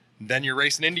then you're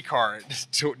racing IndyCar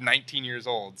at 19 years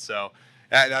old. So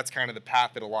that's kind of the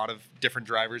path that a lot of different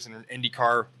drivers in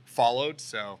IndyCar followed.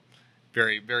 So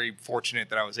very, very fortunate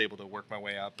that I was able to work my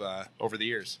way up over the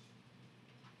years.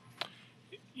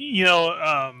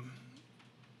 I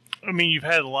mean, you've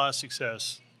had a lot of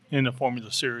success in the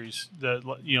Formula Series,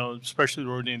 especially the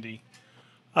Road to Indy.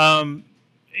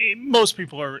 Most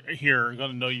people are going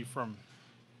to know you from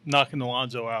knocking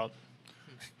Alonso out,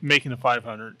 making the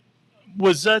 500.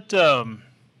 Was that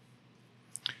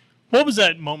what was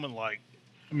that moment like?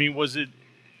 I mean, was it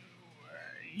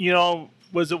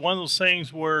was it one of those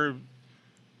things where,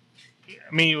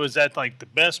 I mean, was that like the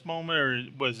best moment, or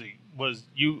was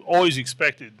you always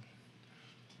expected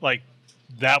like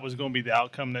that was going to be the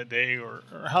outcome that day, or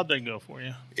how'd that go for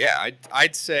you? Yeah,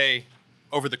 I'd say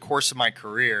over the course of my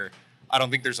career, I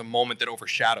don't think there's a moment that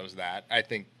overshadows that. I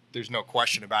think there's no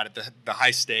question about it. The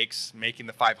high stakes, making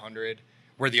the 500,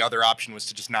 where the other option was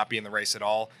to just not be in the race at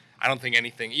all. I don't think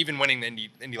anything, even winning the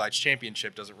Indy Lights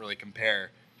Championship, doesn't really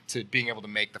compare to being able to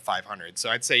make the 500. So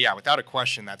I'd say, yeah, without a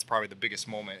question, that's probably the biggest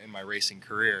moment in my racing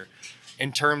career.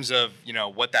 In terms of,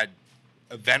 what that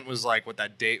event was like, what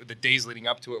that day, the days leading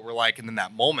up to it were like, and then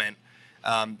that moment,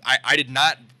 I did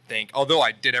not think, although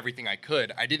I did everything I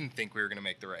could, I didn't think we were going to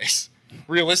make the race.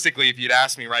 Realistically, if you'd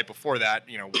asked me right before that,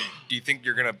 do you think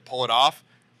you're going to pull it off?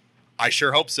 I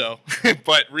sure hope so.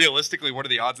 But realistically, what are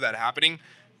the odds of that happening?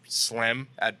 Slim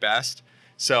at best.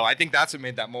 So I think that's what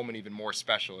made that moment even more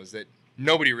special, is that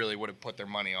nobody really would have put their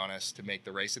money on us to make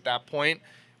the race at that point.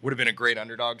 Would have been a great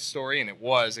underdog story, and it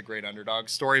was a great underdog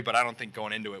story, but I don't think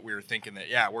going into it we were thinking that,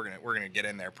 yeah, we're gonna get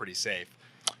in there pretty safe.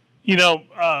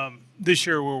 This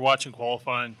year we were watching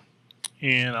qualifying,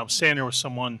 and I was standing there with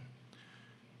someone,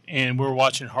 and we were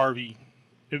watching Harvey,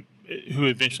 who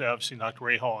eventually obviously knocked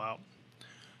Ray Hall out.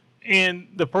 And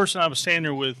the person I was standing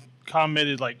there with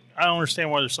commented, like, I don't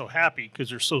understand why they're so happy because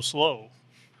they're so slow.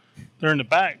 They're in the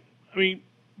back. I mean,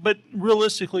 but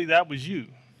realistically, that was you.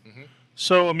 Mm-hmm.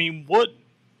 So, I mean, what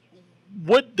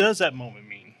does that moment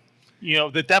mean?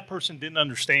 That person didn't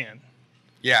understand.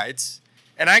 Yeah,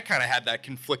 and I kind of had that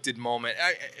conflicted moment.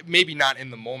 Maybe not in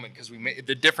the moment, because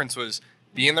the difference was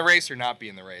be in the race or not be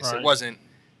in the race. Right. It wasn't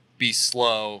be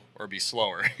slow or be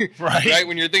slower. Right. Right?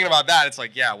 When you're thinking about that, it's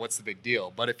like, yeah, what's the big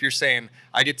deal? But if you're saying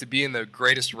I get to be in the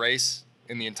greatest race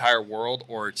in the entire world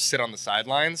or sit on the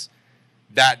sidelines,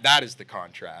 that is the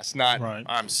contrast. Not right.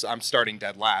 I'm starting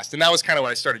dead last. And that was kind of what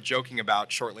I started joking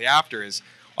about shortly after, is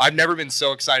I've never been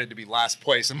so excited to be last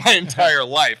place in my entire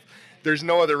life. there's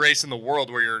no other race in the world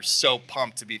where you're so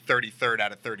pumped to be 33rd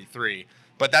out of 33.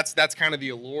 But that's kind of the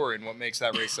allure, and what makes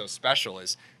that race so special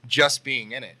is just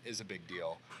being in it is a big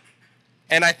deal.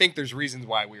 And I think there's reasons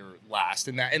why we were last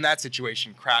in that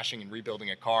situation, crashing and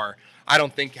rebuilding a car. I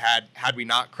don't think had we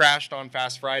not crashed on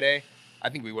Fast Friday, I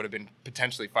think we would have been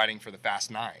potentially fighting for the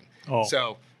Fast 9. Oh.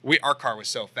 So our car was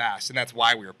so fast, and that's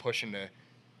why we were pushing to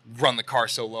run the car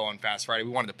so low on Fast Friday.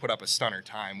 We wanted to put up a stunner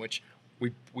time, which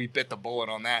we bit the bullet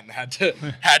on that and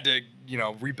had to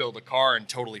rebuild the car and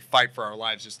totally fight for our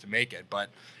lives just to make it. But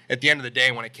at the end of the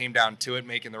day, when it came down to it,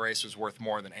 making the race was worth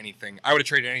more than anything. I would have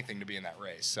traded anything to be in that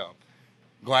race. So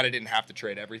glad I didn't have to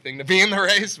trade everything to be in the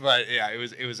race, but yeah,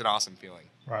 it was an awesome feeling.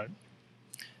 Right.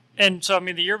 And so, I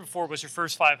mean, the year before was your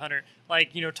first 500.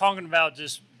 Like, talking about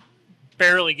just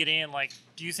barely getting in, like,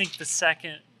 do you think the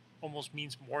second almost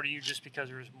means more to you just because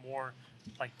there was more,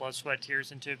 like, blood, sweat,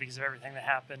 tears into it because of everything that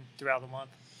happened throughout the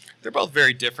month? They're both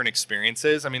very different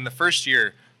experiences. I mean, the first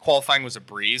year, qualifying was a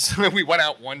breeze. We went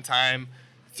out one time,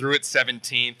 through it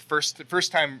 17th.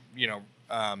 First time,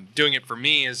 doing it for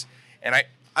me is, and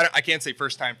I can't say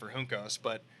first time for Juncos,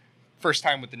 but first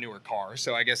time with the newer car.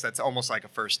 So I guess that's almost like a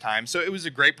first time. So it was a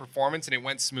great performance and it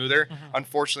went smoother. Mm-hmm.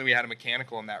 Unfortunately, we had a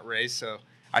mechanical in that race. So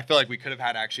I feel like we could have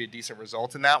had actually a decent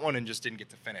result in that one and just didn't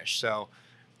get to finish. So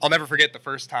I'll never forget the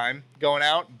first time going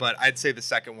out, but I'd say the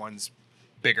second one's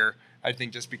bigger. I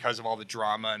think just because of all the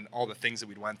drama and all the things that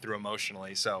we'd went through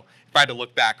emotionally. So if I had to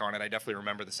look back on it, I definitely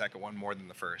remember the second one more than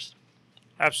the first.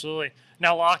 Absolutely.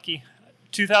 Now, Lochie,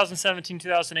 2017,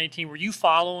 2018, were you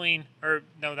following, or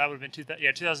no, that would have been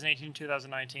 2018,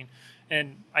 2019,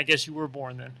 and I guess you were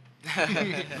born then.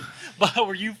 But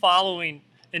were you following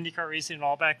IndyCar racing at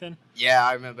all back then? Yeah,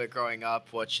 I remember growing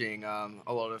up watching a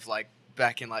lot of, like,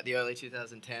 back in, like, the early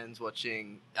 2010s,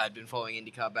 I'd been following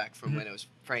IndyCar back from when it was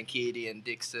Franchitti and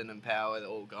Dixon and Power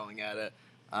all going at it.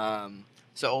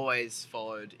 So always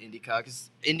followed IndyCar, because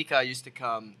IndyCar used to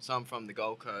come, so I'm from the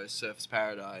Gold Coast, Surfers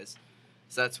Paradise.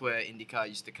 So that's where IndyCar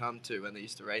used to come to when they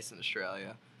used to race in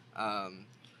Australia.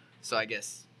 So I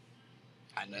guess,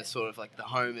 I know, sort of like the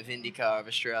home of IndyCar of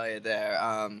Australia there.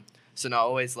 So no, I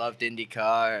always loved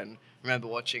IndyCar and remember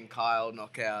watching Kyle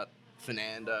knock out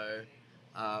Fernando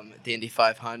at the Indy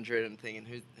 500 and thinking,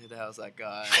 who the hell's that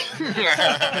guy?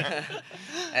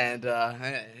 And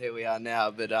here we are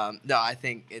now. But no, I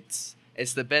think it's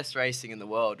the best racing in the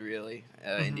world, really,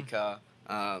 IndyCar.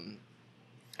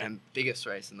 And biggest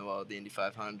race in the world, the Indy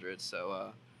 500.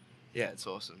 So, yeah, it's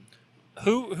awesome.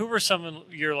 Who were some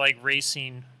of your, like,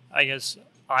 racing, I guess,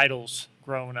 idols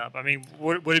growing up? I mean,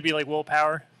 would it be like Will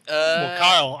Power? Well,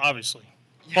 Kyle, obviously.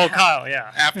 Oh, Kyle,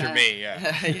 yeah. After me,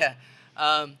 yeah. Yeah.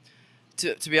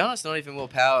 To be honest, not even Will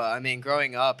Power. I mean,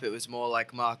 growing up, it was more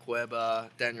like Mark Webber,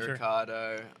 Daniel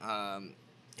Ricciardo,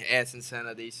 Ayrton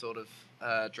Senna, these sort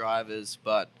of drivers.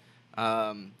 But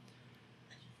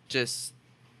just...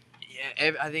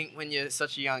 Yeah, I think when you're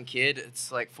such a young kid,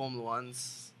 it's like Formula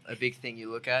One's a big thing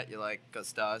you look at. You're like got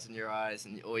stars in your eyes,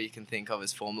 and all you can think of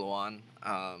is Formula One.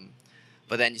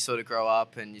 But then you sort of grow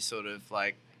up and you sort of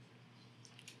like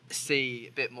see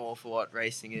a bit more for what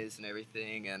racing is and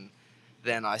everything. And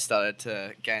then I started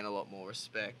to gain a lot more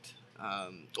respect,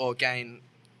 or gain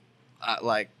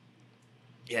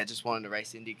just wanting to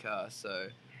race IndyCar. So,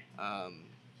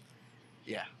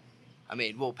 yeah, I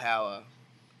mean, Will Power,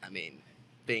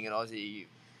 being an Aussie,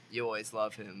 you always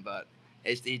love him, but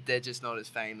they're just not as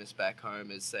famous back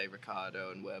home as, say,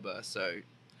 Ricciardo and Webber, so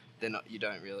you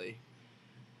don't really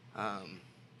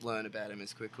learn about him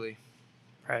as quickly.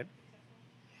 Right.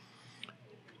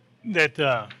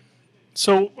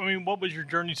 So, I mean, what was your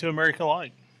journey to America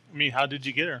like? I mean, how did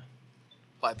you get her?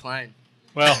 By plane.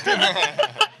 Well, I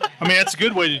mean, that's a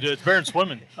good way to do it. It's better than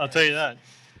swimming, I'll tell you that.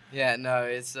 Yeah, no,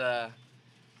 it's, I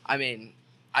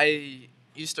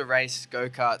used to race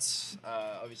go-karts,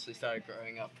 obviously started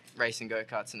growing up racing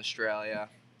go-karts in Australia,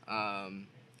 and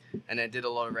then did a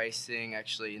lot of racing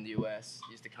actually in the US.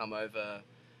 Used to come over,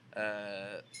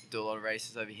 do a lot of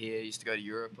races over here. Used to go to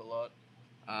Europe a lot,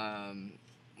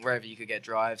 wherever you could get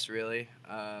drives really,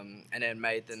 and then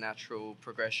made the natural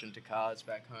progression to cars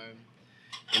back home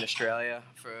in Australia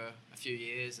for a few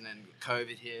years, and then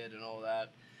COVID hit and all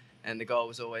that, and the goal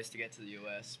was always to get to the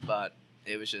US, but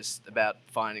it was just about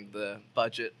finding the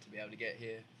budget to be able to get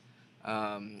here.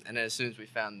 And then as soon as we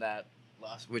found that,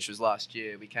 which was last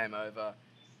year, we came over,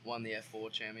 won the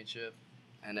F4 championship,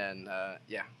 and then,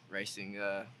 racing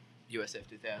USF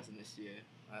 2000 this year.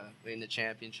 We're in the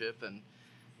championship, and,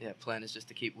 plan is just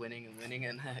to keep winning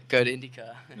and go to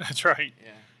IndyCar. That's right.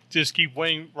 Yeah. Just keep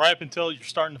winning right up until you're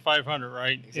starting the 500,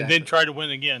 right? Exactly. And then try to win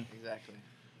again. Exactly.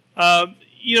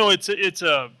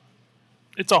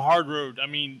 It's a hard road. I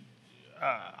mean,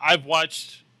 I've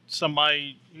watched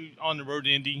somebody on the road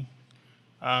to Indy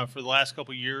for the last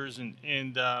couple of years, and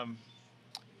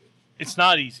it's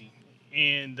not easy.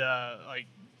 And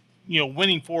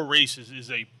winning 4 races is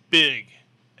a big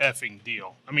effing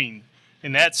deal. I mean,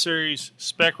 in that series,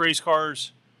 spec race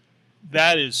cars,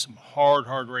 that is some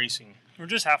hard racing. We're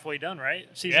just halfway done, right?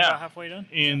 Season about halfway done.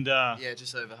 And yeah,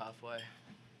 just over halfway.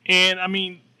 And I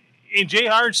mean, and Jay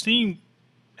Howard's team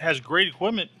has great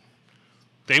equipment.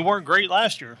 They weren't great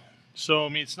last year, so I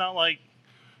mean, it's not like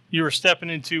you were stepping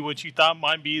into what you thought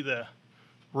might be the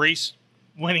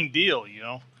race-winning deal.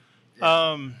 Yeah.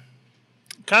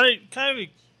 Kind of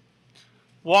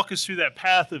walk us through that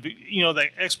path of that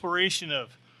exploration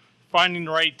of finding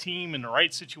the right team in the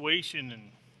right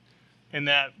situation, and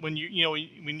that when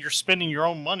when you're spending your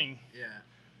own money,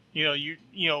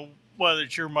 whether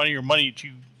it's your money or money that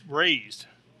you raised,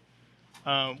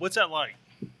 what's that like?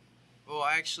 Well,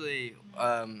 actually,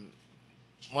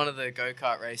 one of the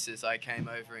go-kart races I came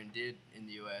over and did in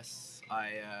the US,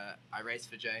 I raced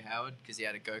for Jay Howard because he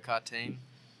had a go-kart team.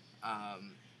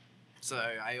 So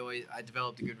I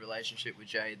developed a good relationship with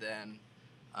Jay then,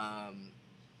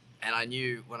 and I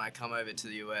knew when I come over to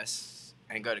the US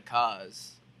and go to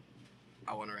cars,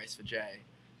 I want to race for Jay.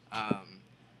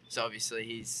 So obviously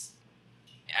he's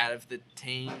out of the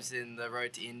teams in the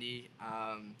Road to Indy,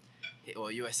 or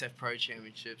USF Pro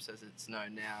Championships as it's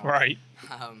known now. Right.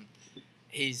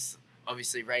 He's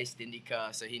obviously raced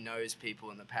IndyCar, so he knows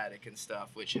people in the paddock and stuff,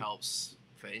 which helps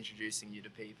for introducing you to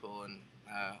people and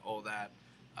all that.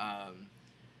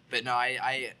 But no,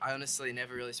 I honestly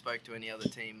never really spoke to any other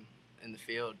team in the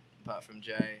field apart from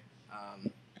Jay.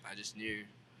 I just knew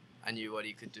what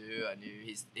he could do. I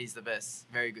knew he's the best,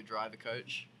 very good driver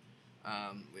coach,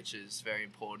 which is very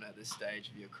important at this stage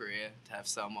of your career to have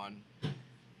someone,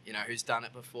 who's done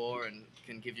it before and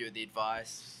can give you the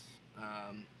advice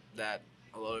that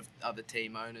a lot of other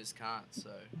team owners can't. So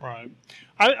right,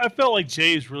 I felt like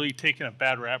Jay's really taken a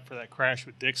bad rap for that crash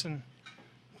with Dixon,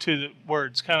 where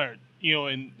it's kind of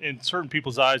in certain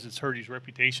people's eyes it's hurt his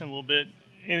reputation a little bit,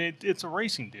 and it's a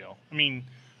racing deal. I mean,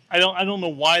 I don't know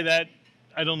why that.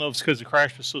 I don't know if it's because the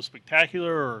crash was so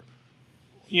spectacular, or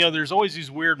there's always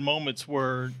these weird moments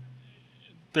where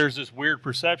there's this weird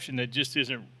perception that just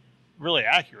isn't really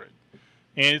accurate.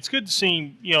 And it's good to see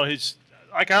him,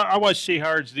 I watched Jay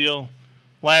Howard's deal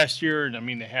last year, and I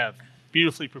mean, they have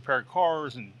beautifully prepared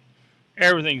cars and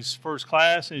everything's first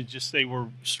class, and it's just they were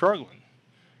struggling.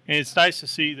 And it's nice to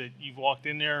see that you've walked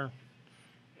in there,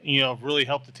 really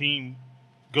helped the team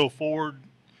go forward.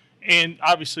 And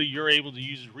obviously you're able to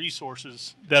use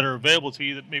resources that are available to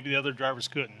you that maybe the other drivers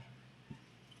couldn't.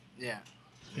 Yeah.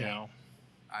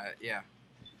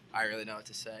 I really know what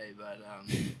to say, but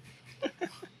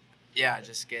I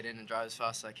just get in and drive as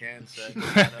fast as I can. So it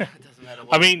doesn't matter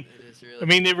what it is really. I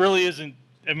mean, it really isn't.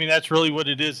 I mean, that's really what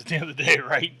it is at the end of the day,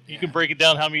 right? You can break it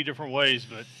down how many different ways,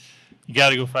 but you got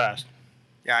to go fast.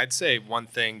 Yeah, I'd say one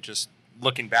thing, just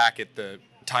looking back at the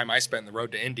time I spent on the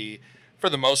road to Indy, for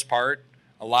the most part,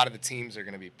 a lot of the teams are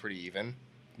going to be pretty even.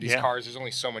 These cars, there's only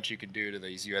so much you can do to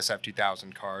these USF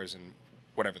 2000 cars and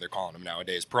whatever they're calling them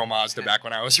nowadays. Pro Mazda back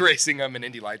when I was racing them, and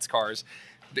Indy Lights cars.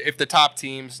 If the top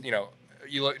teams,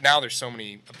 you look now, there's so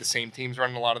many of the same teams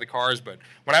running a lot of the cars. But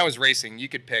when I was racing, you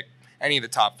could pick any of the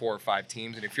top 4 or 5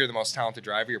 teams, and if you're the most talented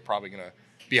driver, you're probably going to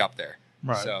be up there.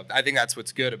 Right. So I think that's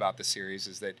what's good about the series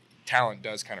is that talent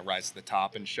does kind of rise to the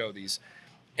top and show these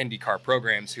IndyCar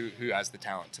programs who has the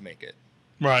talent to make it.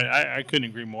 Right, I couldn't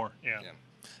agree more. Yeah.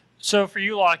 So for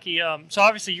you, Lochie, so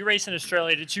obviously you race in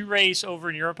Australia. Did you race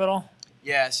over in Europe at all?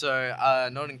 Yeah, so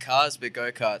not in cars, but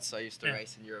go-karts. I used to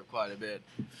race in Europe quite a bit.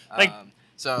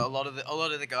 So a lot of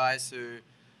the guys who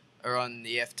are on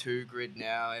the F2 grid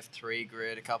now, F3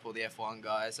 grid, a couple of the F1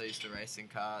 guys, I used to race in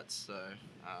karts. So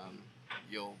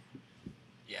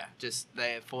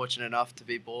they're fortunate enough to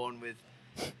be born with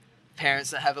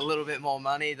parents that have a little bit more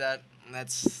money.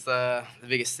 That's the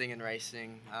biggest thing in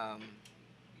racing.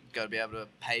 Got to be able to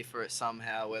pay for it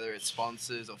somehow, whether it's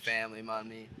sponsors or family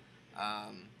money.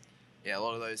 A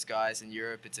lot of those guys in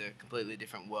Europe, it's a completely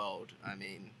different world. I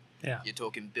mean, you're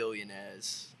talking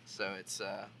billionaires, so it's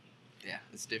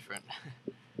different.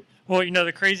 Well,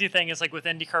 the crazy thing is, like with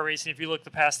IndyCar racing, if you look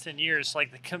the past 10 years,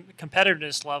 like the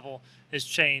competitiveness level has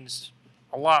changed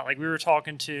a lot. Like we were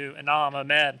talking to Anam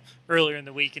Ahmed earlier in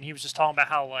the week, and he was just talking about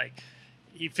how like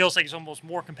he feels like it's almost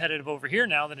more competitive over here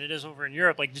now than it is over in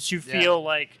Europe. Like, did you feel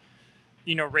like,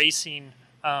 racing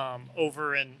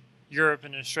over in Europe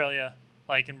and Australia,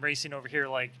 like in racing over here,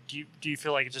 like do you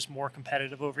feel like it's just more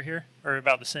competitive over here or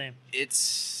about the same?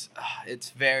 It's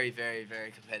very, very,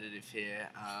 very competitive here.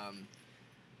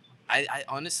 I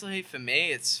honestly, for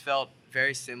me, it's felt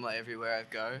very similar everywhere I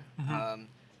go.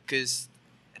 Because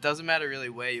it doesn't matter really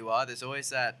where you are. There's always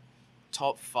that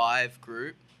top 5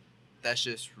 group that's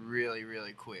just really,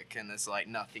 really quick, and there's like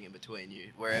nothing in between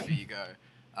you wherever you go.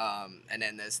 And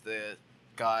then there's the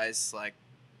guys like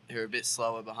who are a bit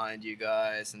slower behind you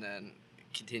guys, and then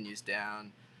it continues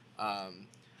down.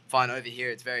 Fine, over here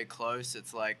it's very close.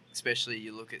 It's like, especially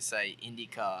you look at say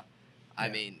IndyCar. I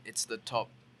mean, it's the top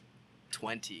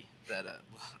 20 that are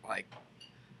like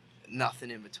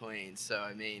nothing in between. So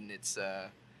I mean, it's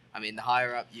I mean, the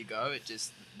higher up you go, it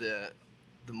just the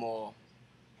more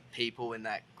people in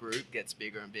that group gets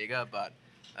bigger and bigger. But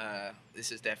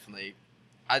this is definitely,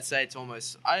 I'd say it's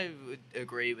almost, I would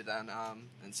agree with that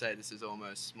and say this is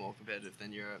almost more competitive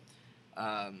than Europe.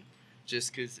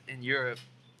 Just because in Europe,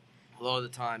 a lot of the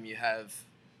time you have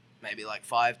maybe like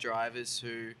 5 drivers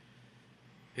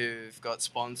who've got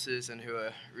sponsors and who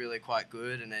are really quite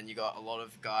good, and then you got a lot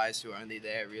of guys who are only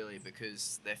there really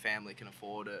because their family can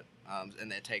afford it,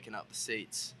 and they're taking up the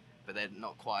seats, but they're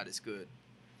not quite as good.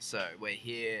 So we're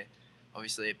here,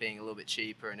 obviously it being a little bit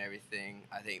cheaper and everything,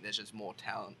 I think there's just more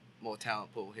talent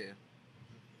pool here.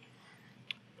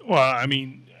 Well, I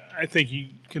mean, I think you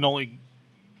can only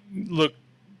look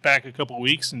back a couple of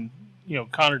weeks and,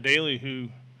 Connor Daly, who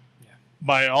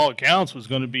by all accounts was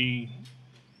going to be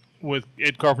with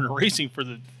Ed Carpenter Racing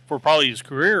for probably his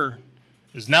career,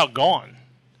 is now gone.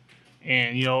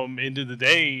 And, end of the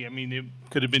day, I mean, it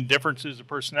could have been differences of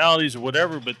personalities or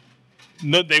whatever, but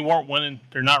no, they weren't winning.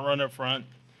 They're not running up front.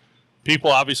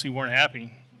 People obviously weren't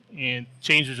happy, and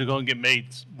changes are going to get made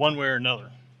one way or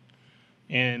another.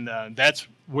 And that's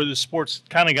where the sport's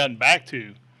kind of gotten back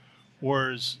to,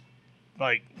 whereas,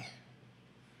 like,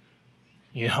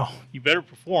 you better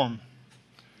perform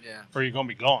or you're going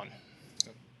to be gone.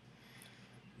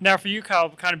 Now, for you, Kyle,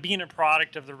 kind of being a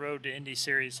product of the Road to Indy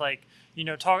series, like,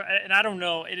 talk, and I don't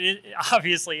know,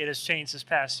 obviously it has changed this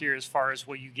past year as far as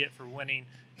what you get for winning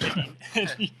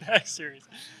Indy series.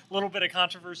 A little bit of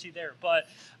controversy there, but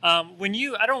when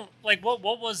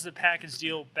what was the package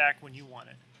deal back when you won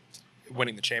it?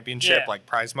 Winning the championship, like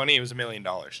prize money, it was $1 million.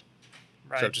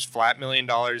 Right. So just flat $1 million.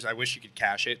 I wish you could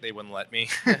cash it. They wouldn't let me.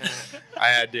 I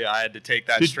had to take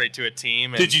that straight to a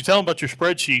team. Did you tell them about your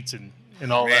spreadsheets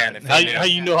and all that? How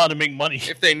you know how to make money?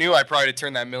 If they knew, I probably would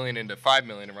turn that $1 million into $5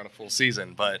 million and run a full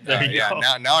season. But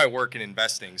now I work in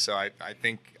investing, so I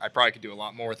think I probably could do a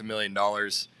lot more with $1 million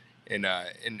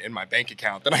in my bank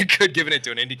account than I could giving it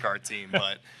to an IndyCar team.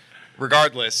 But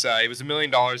regardless, it was $1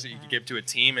 million that you could give to a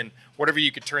team and whatever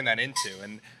you could turn that into.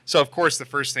 And so, of course, the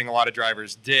first thing a lot of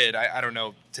drivers did, I don't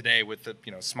know today with the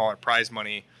smaller prize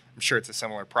money, I'm sure it's a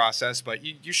similar process, but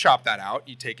you shop that out,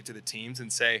 you take it to the teams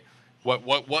and say,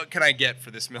 what can I get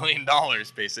for this $1 million,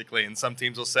 basically? And some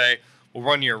teams will say, we'll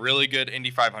run you a really good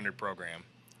Indy 500 program.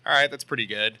 All right, that's pretty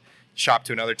good. Shop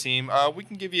to another team. We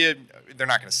can give you, they're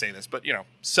not going to say this, but,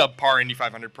 subpar Indy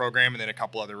 500 program and then a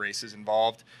couple other races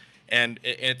involved. And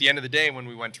at the end of the day, when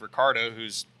we went to Ricardo,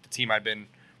 who's the team I've been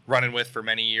running with for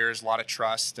many years, a lot of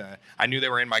trust. I knew they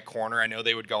were in my corner. I know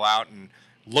they would go out and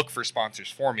look for sponsors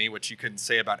for me, which you couldn't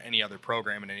say about any other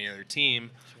program and any other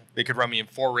team. They could run me in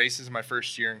 4 races in my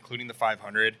first year, including the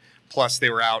 500. Plus, they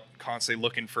were out constantly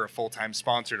looking for a full-time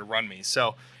sponsor to run me.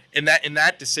 So in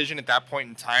that decision at that point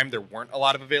in time, there weren't a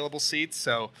lot of available seats.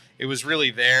 So it was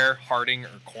really there, Harding or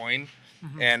Coyne.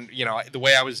 Mm-hmm. And, the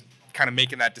way I was kind of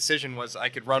making that decision was I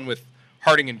could run with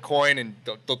Harding and Coyne, and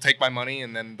they'll take my money,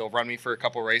 and then they'll run me for a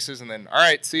couple races, and then, all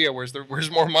right, see ya, where's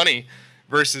more money,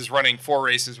 versus running 4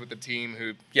 races with a team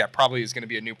who, probably is going to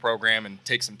be a new program and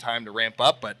take some time to ramp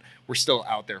up, but we're still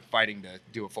out there fighting to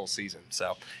do a full season.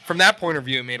 So from that point of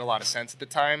view, it made a lot of sense at the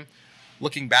time.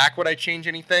 Looking back, would I change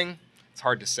anything? It's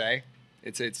hard to say.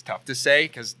 It's tough to say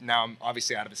because now I'm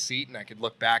obviously out of a seat, and I could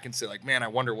look back and say, like, man, I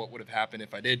wonder what would have happened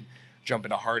if I did jump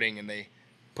into Harding and they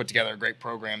put together a great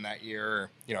program that year.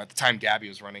 Or, at the time Gabby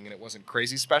was running and it wasn't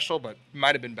crazy special, but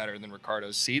might have been better than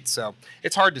Ricardo's seat. So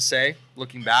it's hard to say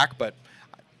looking back, but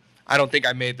I don't think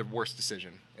I made the worst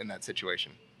decision in that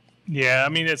situation. Yeah, I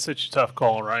mean, it's such a tough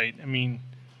call, right? I mean,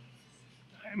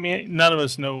 none of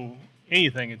us know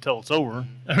anything until it's over.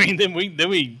 I mean, then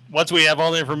we once we have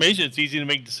all the information, it's easy to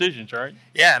make decisions, right?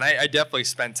 Yeah, and I definitely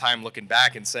spent time looking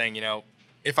back and saying,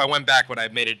 if I went back, would I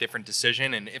have made a different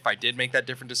decision? And if I did make that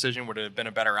different decision, would it have been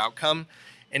a better outcome?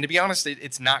 And to be honest,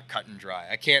 it's not cut and dry.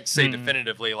 I can't say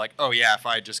definitively, like, oh, yeah, if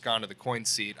I had just gone to the Coyne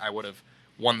seat, I would have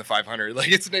won the 500.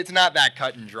 Like, it's not that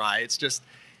cut and dry. It's just,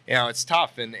 it's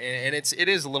tough. And it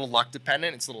is a little luck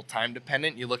dependent. It's a little time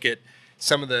dependent. You look at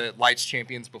some of the lights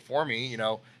champions before me,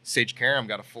 Sage Karam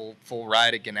got a full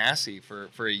ride at Ganassi for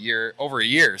over a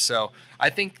year. So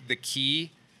I think the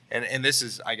key And this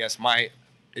is, I guess, my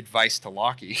advice to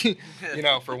Lochie,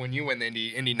 for when you win the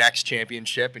Indy Next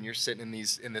Championship and you're sitting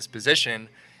in this position,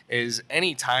 is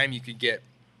any time you could get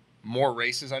more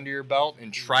races under your belt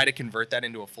and try to convert that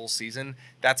into a full season,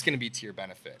 that's going to be to your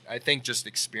benefit. I think just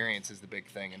experience is the big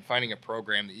thing, and finding a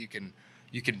program that you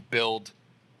can build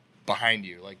behind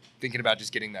you, like thinking about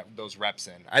just getting those reps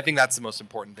in. I think that's the most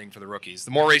important thing for the rookies.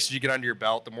 The more races you get under your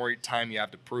belt, the more time you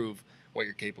have to prove what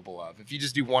you're capable of. If you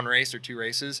just do one race or two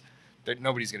races,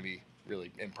 nobody's going to be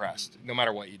really impressed, no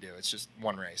matter what you do. It's just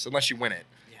one race, unless you win it,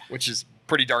 which is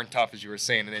pretty darn tough, as you were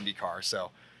saying, in IndyCar.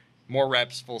 So more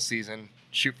reps, full season,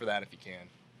 shoot for that if you can.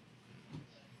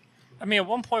 I mean, at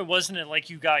one point, wasn't it like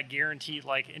you got guaranteed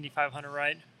like Indy 500,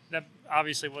 right? That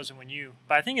obviously wasn't when you,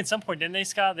 but I think at some point, didn't they,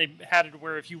 Scott? They had it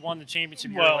where if you won the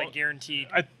championship, you were like guaranteed.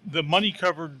 The money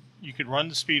covered, you could run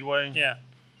the speedway. Yeah.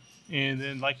 And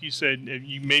then, like you said,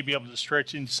 you may be able to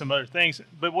stretch into some other things.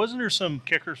 But wasn't there some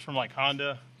kickers from like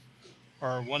Honda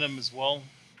or one of them as well?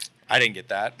 I didn't get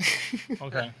that.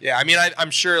 Okay. Yeah, I mean,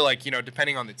 I'm sure, like,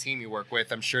 depending on the team you work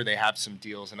with, I'm sure they have some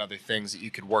deals and other things that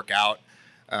you could work out.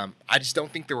 I just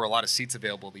don't think there were a lot of seats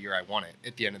available the year I won it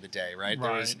at the end of the day, right?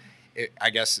 There was, I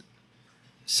guess,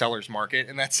 seller's market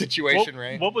in that situation,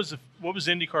 right? What was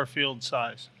IndyCar field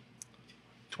size?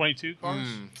 22 cars?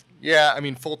 Yeah, I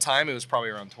mean, full time it was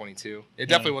probably around 22. It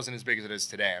definitely wasn't as big as it is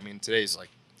today. I mean, today's like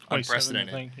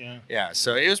unprecedented. I think, yeah,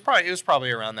 so it was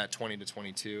probably around that 20 to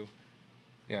 22.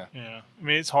 Yeah. Yeah. I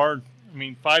mean, it's hard. I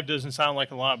mean, 5 doesn't sound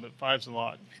like a lot, but 5's a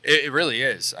lot. It really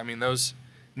is. I mean, those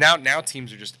now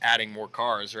teams are just adding more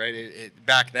cars, right?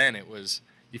 Back then it was,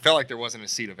 you felt like there wasn't a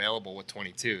seat available with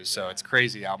 22. So it's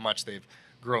crazy how much they've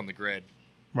grown the grid.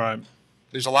 Right.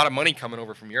 There's a lot of money coming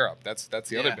over from Europe. That's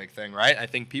the other big thing, right? I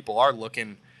think people are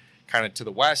looking kind of to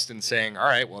the West and saying, all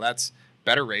right, well, that's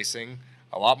better racing,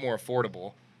 a lot more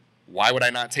affordable. Why would I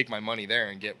not take my money there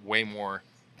and get way more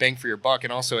bang for your buck,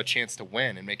 and also a chance to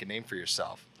win and make a name for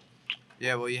yourself?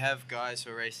 Yeah, well, you have guys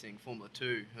who are racing Formula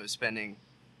 2 who are spending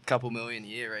a couple million a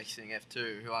year racing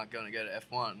F2 who aren't going to go to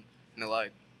F1. And they're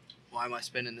like, why am I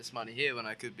spending this money here when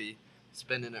I could be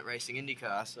spending it racing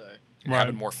IndyCar? So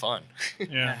having more fun.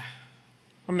 Yeah.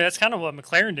 I mean, that's kind of what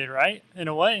McLaren did, right? In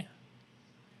a way.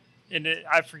 And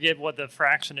I forget what the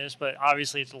fraction is, but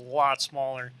obviously it's a lot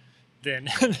smaller than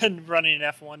than running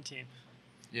an F1 team.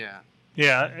 Yeah.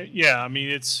 Yeah. I mean,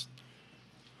 it's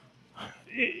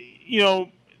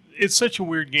such a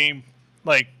weird game,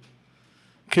 like,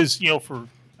 because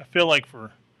I feel like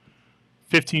for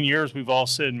 15 years we've all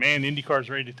said, man, IndyCar's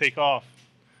ready to take off,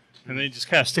 and then it just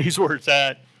kind of stays where it's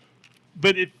at.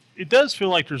 But it does feel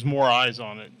like there's more eyes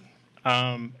on it.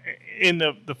 And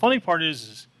the funny part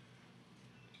is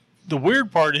the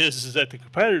weird part is that the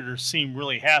competitors seem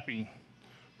really happy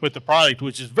with the product,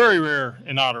 which is very rare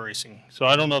in auto racing. So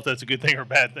I don't know if that's a good thing or a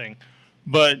bad thing.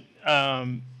 But,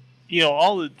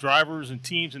 all the drivers and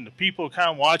teams and the people kind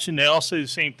of watching, they all say the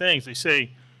same things. They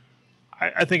say,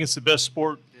 I think it's the best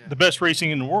sport, the best racing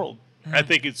in the world. Mm-hmm. I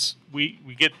think it's we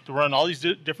get to run all these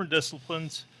different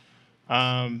disciplines.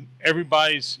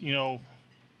 Everybody's,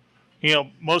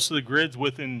 most of the grids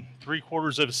within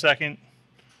 3/4 of a second,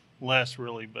 less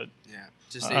really, but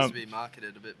just needs to be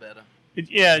marketed a bit better.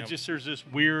 Just there's this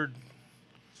weird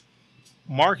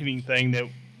marketing thing that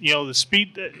the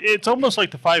speed. It's almost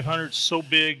like the 500 is so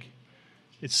big,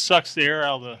 it sucks the air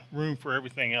out of the room for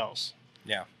everything else.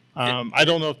 Yeah. I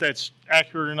don't know if that's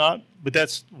accurate or not, but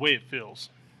that's the way it feels.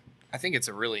 I think it's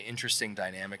a really interesting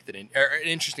dynamic an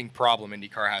interesting problem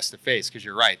IndyCar has to face, because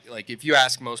you're right. Like, if you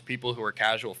ask most people who are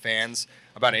casual fans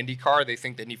about IndyCar, they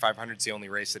think the Indy 500 is the only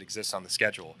race that exists on the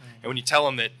schedule. Mm-hmm. And when you tell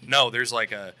them that, no, there's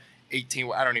like a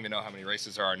 18, I don't even know how many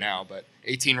races there are now, but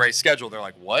 18 race schedule, they're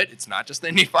like, what? It's not just the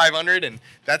Indy 500? And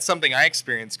that's something I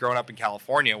experienced growing up in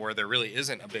California, where there really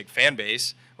isn't a big fan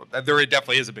base. There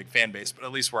definitely is a big fan base, but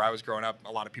at least where I was growing up,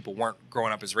 a lot of people weren't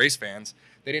growing up as race fans.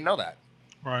 They didn't know that.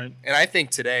 Right. And I think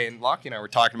today, and Lochie and I were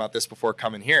talking about this before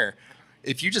coming here,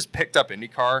 if you just picked up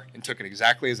IndyCar and took it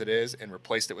exactly as it is and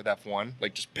replaced it with F1,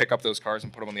 like just pick up those cars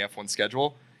and put them on the F1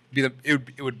 schedule,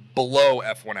 it would blow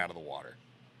F1 out of the water,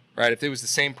 right? If it was the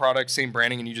same product, same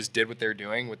branding, and you just did what they're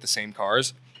doing with the same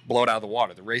cars, blow it out of the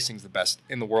water. The racing's the best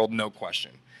in the world, no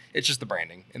question. It's just the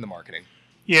branding and the marketing.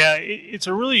 Yeah, it's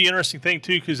a really interesting thing,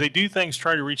 too, because they do things,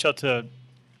 try to reach out to,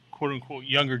 quote-unquote,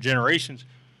 younger generations.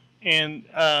 And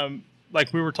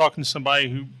like we were talking to somebody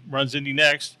who runs Indy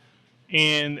Next,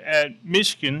 and at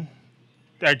Michigan,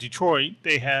 at Detroit,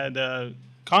 they had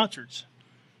concerts,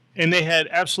 and they had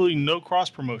absolutely no cross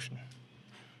promotion.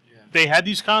 Yeah. They had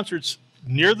these concerts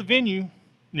near the venue,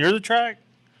 near the track,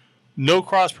 no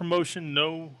cross promotion,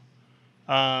 no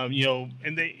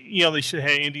And they should have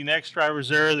had Indy Next drivers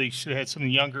there. They should have had some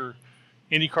younger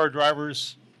IndyCar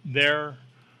drivers there,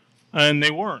 and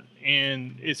they weren't.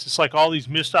 And it's just like all these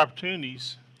missed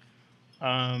opportunities.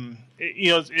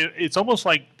 It's almost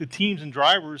like the teams and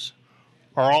drivers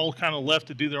are all kind of left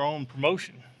to do their own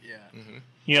promotion. Yeah. Mm-hmm.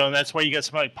 And that's why you got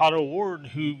somebody like Pato O'Ward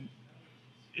who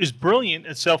is brilliant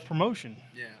at self-promotion.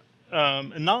 Yeah.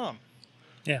 And Nam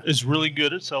is really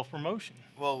good at self-promotion.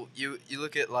 Well, you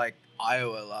look at like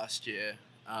Iowa last year.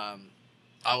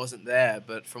 I wasn't there,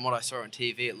 but from what I saw on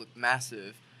TV, it looked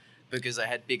massive because they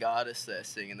had big artists there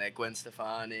singing there, Gwen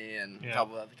Stefani and a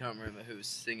couple of I can't remember who was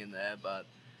singing there, but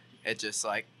it just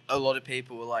like a lot of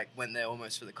people were like went there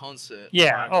almost for the concert.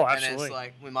 Yeah. Oh, absolutely. And it's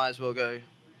like we might as well go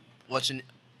watch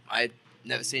I'd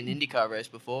never seen an IndyCar race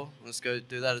before. Let's go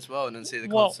do that as well, and then see the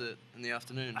concert in the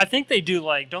afternoon. I think they do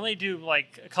don't they do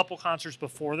like a couple concerts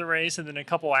before the race and then a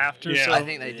couple after? Yeah, so I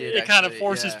think they did. It kind of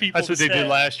forces people. That's what to they stay. did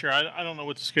last year. I don't know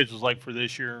what the schedule's like for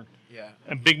this year. Yeah.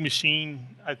 And Big Machine,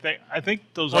 I think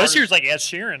those. Well, this year's like Ed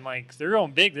Sheeran. Like they're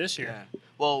going big this year. Yeah.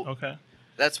 Well. Okay.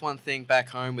 That's one thing back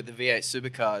home with the V8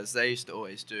 supercars. They used to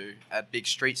always do at big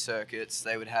street circuits.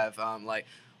 They would have like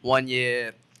 1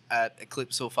 year at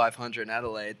Eclipse Hill 500 in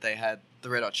Adelaide. They had the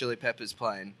Red Hot Chili Peppers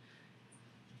playing,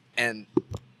 and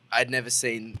I'd never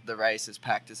seen the race as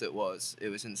packed as it was. It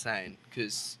was insane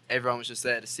because everyone was just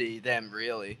there to see them,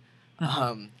 really.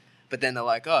 But then they're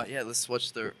like, "Oh yeah, let's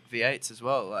watch the V8s as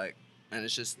well." Like, and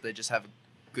it's just they just have a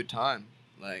good time,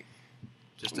 like,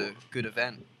 just a good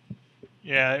event.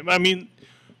 Yeah, I mean,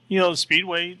 the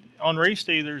Speedway on race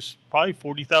day, there's probably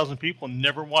 40,000 people and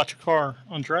never watch a car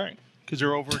on track because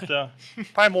they're over at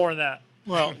Probably more than that.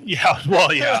 Well,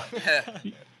 yeah.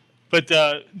 But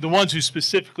the ones who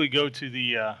specifically go to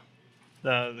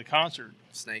the concert.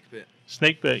 Snake Pit.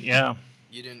 Snake Pit, yeah.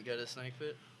 You didn't go to Snake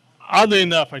Pit? Oddly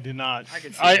enough, I did not.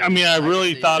 I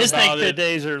really thought His about Snake Pit it.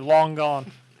 days are long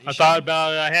gone. I thought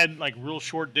about it. I had like real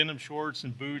short denim shorts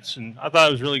and boots, and I thought I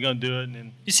was really going to do it.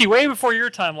 And You see, way before your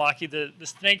time, Lochie, the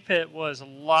Snake Pit was a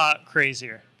lot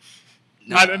crazier.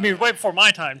 No. I mean, way before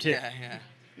my time, too.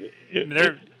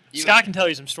 Yeah. Scott can tell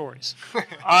you some stories.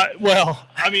 Well,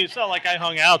 I mean, it's not like I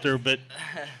hung out there, but,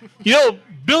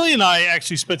 Billy and I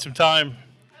actually spent some time,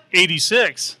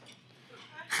 86,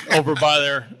 over by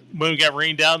there when we got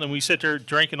rained down, and we sit there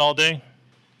drinking all day.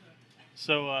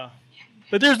 So,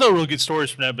 but there's no real good stories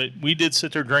from that, but we did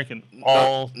sit there drinking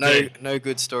all day. No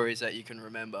good stories that you can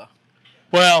remember.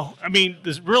 Well, I mean,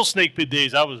 the real Snake Pit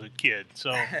days, I was a kid,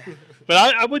 so. But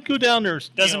I would go down there.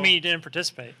 Doesn't mean you didn't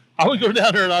participate. I would go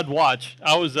down there and I'd watch.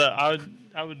 I would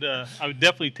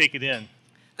definitely take it in.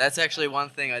 That's actually one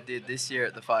thing I did this year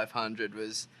at the 500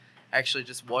 was actually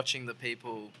just watching the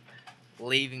people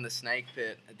leaving the Snake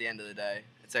Pit at the end of the day.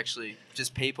 It's actually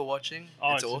just people watching.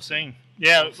 Oh, it's awesome. Insane.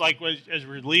 Yeah, like as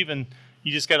we're leaving,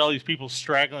 you just got all these people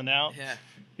straggling out. Yeah.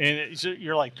 And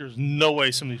you're like, there's no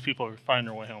way some of these people are finding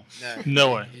their way home. No.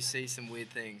 No way. You see some weird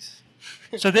things.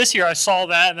 So this year I saw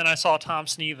that, and then I saw Tom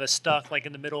Sneva stuck like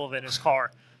in the middle of it in his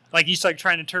car. Like he's like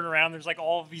trying to turn around. There's like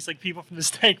all of these like people from the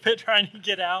Snake Pit trying to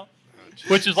get out.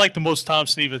 Which is like the most Tom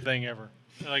Sneva thing ever.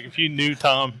 Like if you knew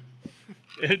Tom,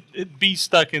 it'd be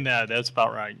stuck in that. That's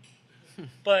about right.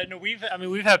 But no, we've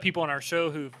had people on our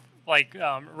show who like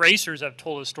racers have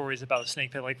told us stories about the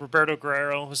Snake Pit. Like Roberto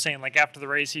Guerrero was saying, like after the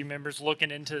race, he remembers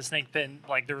looking into the Snake Pit and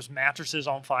like there was mattresses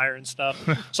on fire and stuff.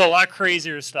 So a lot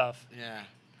crazier stuff. Yeah.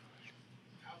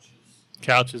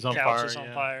 Couches on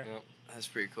fire. Yep. That's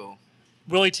pretty cool.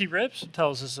 Willie T. Rips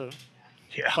tells us a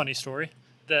funny story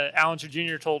that Allinger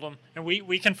Jr. told him, and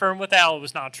we confirmed with Al it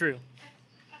was not true.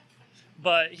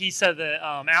 But he said that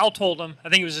Al told him, I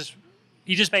think it was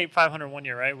he just made 500 1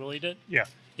 year, right? Willie did? Yeah.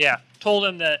 Yeah. Told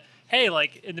him that, hey,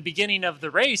 like in the beginning of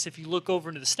the race, if you look over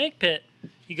into the Snake Pit,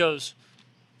 he goes,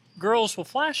 girls will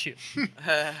flash you.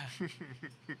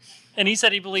 And he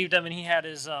said he believed him, and he had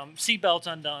his seatbelt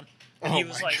undone. And he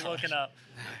was like looking up.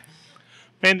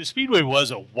 Man, the Speedway was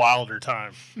a wilder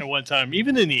time at one time,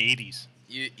 even in the 80s.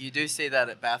 You do see that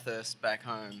at Bathurst back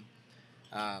home.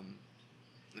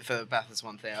 For Bathurst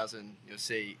 1000, you'll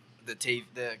see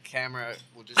the camera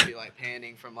will just be like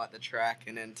panning from like the track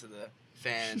and into the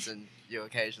fans, and you'll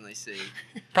occasionally see.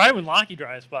 Probably when Lochie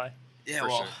drives by.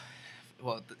 Yeah,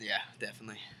 yeah,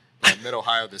 definitely.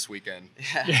 Mid-Ohio this weekend.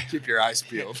 Yeah. Keep your eyes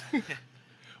peeled.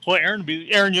 Well,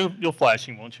 Aaron, you'll flash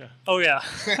him, won't you? Oh, yeah.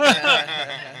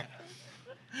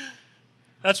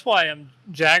 That's why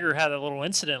Jagger had a little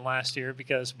incident last year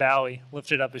because Bowie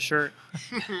lifted up his shirt.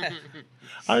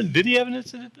 Did he have an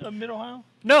incident in Mid-Ohio?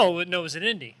 No, it was at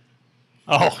Indy.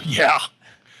 Oh, yeah.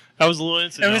 That was a little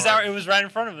incident. It was right in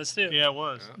front of us, too. Yeah, it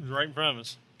was. It was right in front of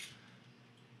us.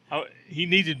 He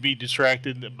needed to be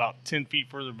distracted about 10 feet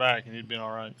further back, and he'd been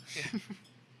all right.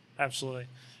 Absolutely.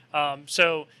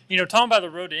 So, talking about the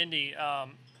road to Indy,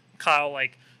 Kyle,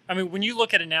 when you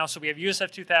look at it now, so we have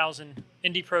USF 2000,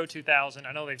 Indy Pro 2000.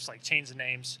 I know they've changed the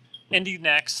names. Indy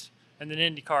Next, and then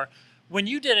IndyCar. When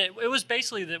you did it, it was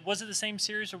basically was it the same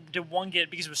series, or did one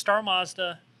because it was Star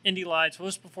Mazda, Indy Lights? What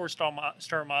was before Star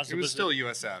Mazda? It was still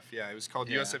USF. Yeah, it was called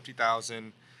USF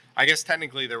 2000. I guess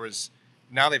technically there was.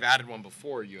 Now they've added one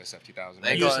before USF 2000.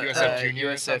 They It got was USF Junior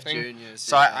or USF something. Juniors.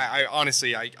 So yeah. I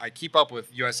honestly keep up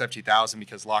with USF 2000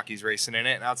 because Lochie's racing in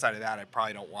it, and outside of that, I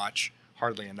probably don't watch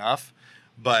hardly enough.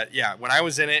 But yeah, when I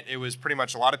was in it, it was pretty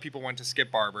much a lot of people went to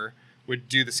Skip Barber, would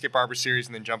do the Skip Barber series,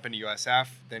 and then jump into USF,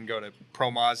 then go to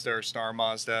Pro Mazda or Star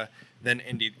Mazda, then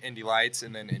Indy Lights,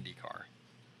 and then IndyCar.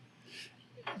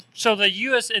 So the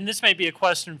and this may be a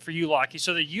question for you, Lochie.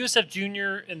 So the USF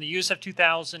Junior and the USF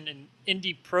 2000 and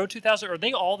Indy Pro 2000, are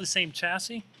they all the same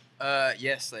chassis?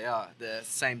 Yes, they are. The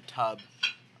same tub.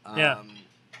 Yeah.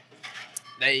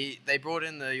 They brought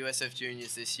in the USF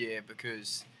Juniors this year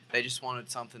because they just wanted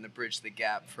something to bridge the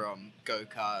gap from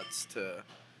go-karts to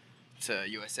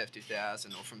USF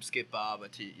 2000, or from Skip Barber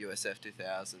to USF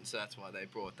 2000. So that's why they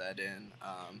brought that in.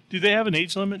 Do they have an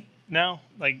age limit now?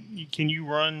 Can you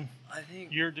run I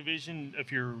think your division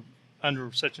if you're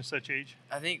under such and such age?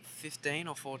 I think 15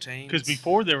 or 14. Because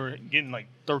before they were getting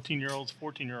 13-year-olds,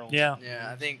 14-year-olds. Yeah. Yeah,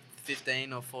 I think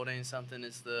 15 or 14 something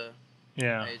is the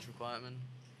age requirement,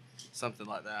 something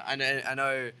like that. I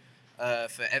know.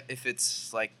 If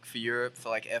it's for Europe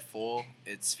for F4,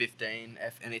 it's 15.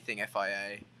 Anything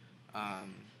FIA.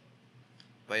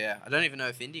 But yeah, I don't even know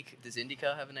if does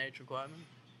IndyCar have an age requirement?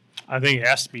 I think it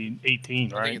has to be 18,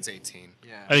 right? I think it's 18.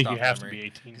 Yeah. I think you have to be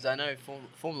 18. Because I know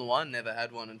Formula One never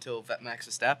had one until Max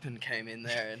Verstappen came in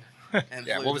there and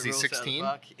Yeah, blew what was the he, rules out of the 16?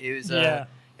 park. He was Yeah.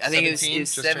 I think he 17?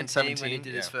 was Just turned 17 when he 17?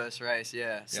 did his first race.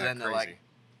 Yeah. So Yeah, then they're crazy.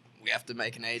 we have to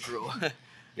make an age rule.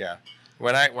 Yeah.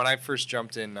 When I first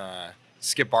jumped in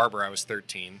Skip Barber, I was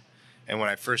 13, and when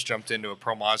I first jumped into a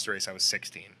Pro Mazda race, I was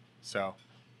 16. So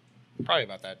probably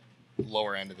about that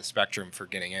lower end of the spectrum for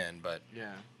getting in. But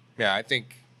yeah, I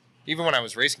think even when I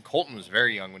was racing, Colton was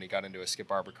very young when he got into a Skip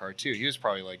Barber car too. He was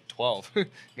probably 12,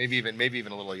 maybe even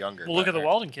a little younger. Well, look at the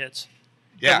Weldon kids.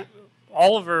 Yeah.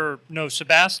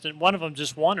 Sebastian, one of them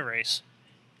just won a race.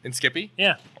 In Skippy?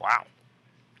 Yeah. Wow.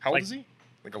 How old is he?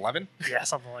 11? Yeah,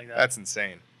 something like that. That's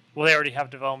insane. Well, they already have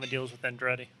development deals with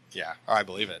Andretti. Yeah, I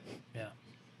believe it. Yeah.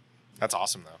 That's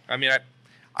awesome, though. I mean,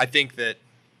 I think that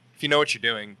if you know what you're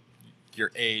doing,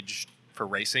 your age for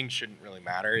racing shouldn't really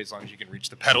matter as long as you can reach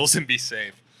the pedals and be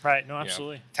safe. Right. No,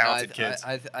 absolutely. Talented kids.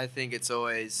 I think it's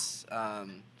always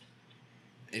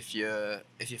if you're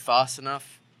fast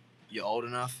enough, you're old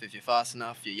enough. If you're fast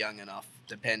enough, you're young enough.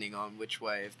 Depending on which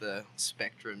way of the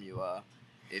spectrum you are.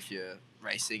 If you're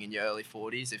racing in your early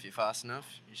 40s, if you're fast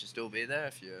enough, you should still be there.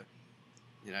 If you're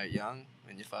young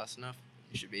and you're fast enough,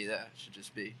 you should be there. It should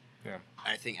just be. Yeah.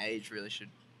 I think age really should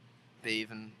be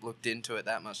even looked into it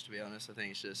that much, to be honest. I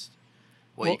think it's just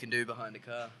what you can do behind a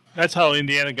car. That's how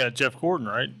Indiana got Jeff Gordon,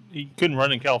 right? He couldn't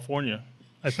run in California,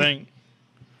 I think.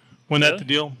 Wasn't that the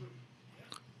deal?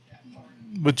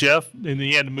 With Jeff, and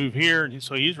he had to move here, and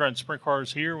so he's running sprint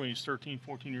cars here when he's 13,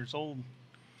 14 years old.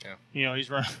 Yeah. He's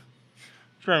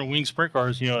running wing sprint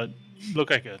cars, look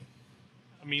like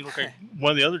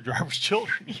one of the other drivers'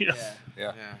 children,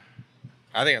 Yeah.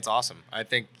 I think that's awesome. I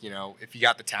think, if you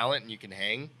got the talent and you can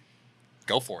hang,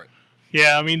 go for it.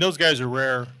 Yeah, I mean, those guys are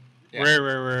rare. Yeah.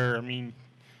 Rare. I mean,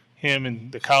 him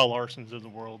and the Kyle Larsons of the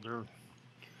world,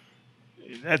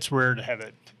 that's rare to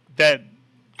have that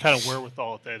kind of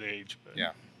wherewithal at that age. But.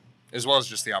 Yeah. As well as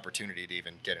just the opportunity to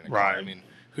even get in a car. Right. I mean,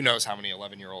 who knows how many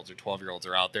 11-year-olds or 12-year-olds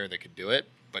are out there that could do it,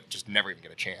 but just never even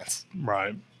get a chance.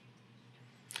 Right.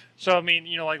 So, I mean,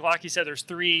 like Lochie said, there's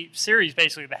 3 series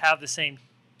basically that have the same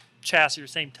chassis or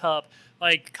same tub.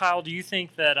 Like, Kyle, do you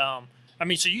think that,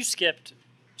 so you skipped,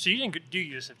 so you didn't do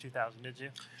USF 2000, did you?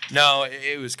 No,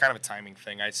 it was kind of a timing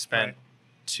thing. I spent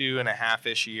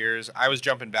 2.5-ish years. I was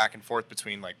jumping back and forth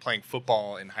between playing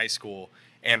football in high school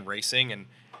and racing, and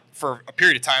for a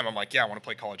period of time, I'm like, yeah, I want to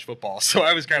play college football. So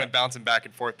I was kind of bouncing back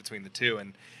and forth between the two,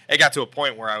 and it got to a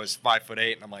point where I was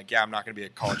 5'8", and I'm like, yeah, I'm not going to be a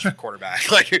college quarterback.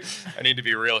 I need to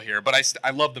be real here. But I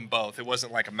love them both. It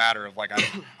wasn't a matter of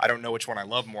I don't know which one I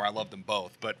love more. I love them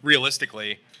both. But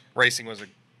realistically, racing was a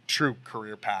true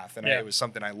career path, and it was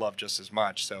something I loved just as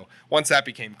much. So once that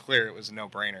became clear, it was a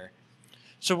no-brainer.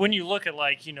 So when you look at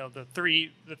the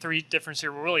three different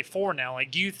series, well, really 4 now.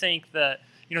 Do you think that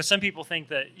some people think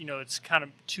that it's kind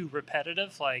of too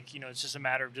repetitive? It's just a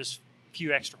matter of just a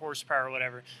few extra horsepower or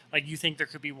whatever. You think there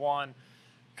could be one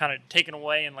kind of taken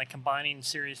away and like combining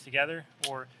series together?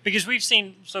 Or because we've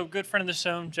seen, so good friend of the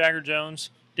show, Jagger Jones,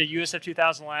 did USF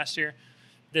 2000 last year.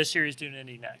 This year he's doing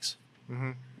Indy next.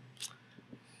 Mm-hmm.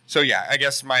 So, yeah, I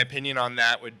guess my opinion on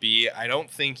that would be I don't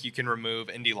think you can remove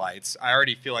Indy Lights. I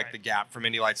already feel like the gap from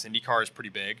Indy Lights to IndyCar is pretty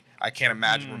big. I can't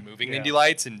imagine removing Indy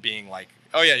Lights and being like,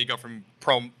 oh, yeah, you go from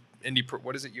Indy Pro,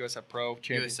 what is it, USF Pro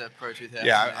Champion? USF Pro 2000.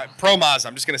 Yeah, Pro Mazda.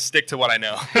 I'm just going to stick to what I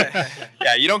know.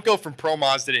 Yeah, you don't go from Pro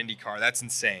Mazda to IndyCar. That's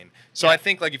insane. So I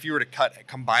think like if you were to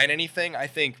combine anything, I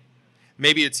think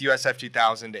maybe it's USF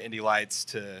 2000 to Indy Lights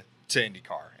to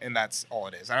IndyCar, and that's all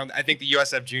it is. I think the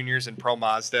USF Juniors and Pro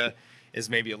Mazda is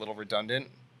maybe a little redundant.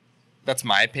 That's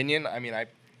my opinion. I mean, I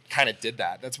kind of did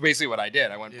that. That's basically what I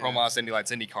did. I went Pro Mazda, Indy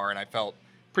Lights, IndyCar, and I felt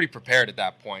pretty prepared at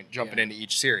that point, jumping into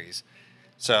each series.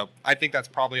 So I think that's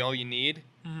probably all you need.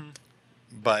 Mm-hmm.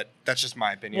 But that's just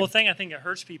my opinion. Well, the thing I think it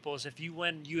hurts people is if you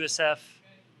win USF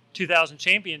 2000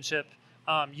 championship,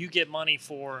 you get money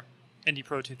for Indy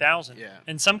Pro 2000. Yeah.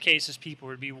 In some cases, people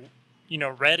would be,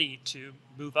 ready to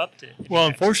move up to Indy Well,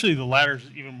 next. unfortunately, the ladder's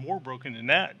even more broken than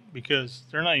that because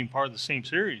they're not even part of the same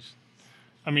series.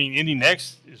 I mean, Indy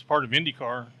Next is part of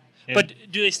IndyCar. But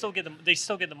do they still get the? They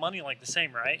still get the money like the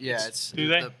same, right? Yeah, it's Do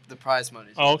they? the prize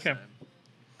money. Oh, okay.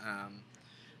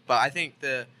 But I think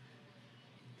the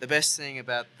best thing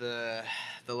about the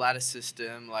ladder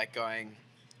system, like going,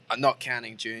 I'm not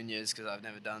counting juniors because I've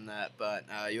never done that, but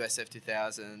USF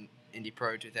 2000, Indy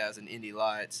Pro 2000, Indy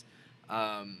Lights,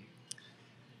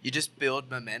 you just build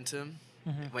momentum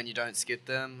when you don't skip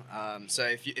them. So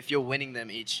if you're winning them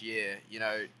each year,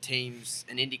 teams,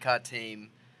 an IndyCar team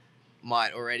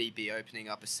might already be opening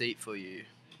up a seat for you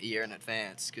a year in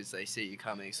advance because they see you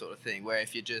coming, sort of thing. Where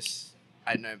if you just,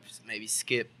 I don't know, maybe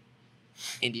skip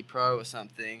Indy Pro or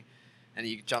something, and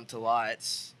you jump to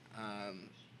Lights,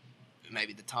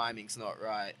 maybe the timing's not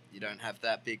right. You don't have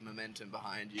that big momentum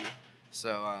behind you.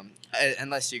 So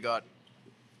unless you got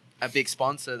a big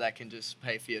sponsor that can just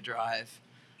pay for your drive.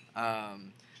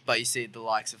 But you see the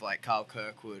likes of like Carl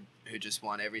Kirkwood, who just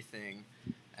won everything,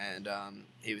 and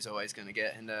he was always going to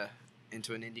get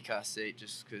into an IndyCar seat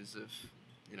just because of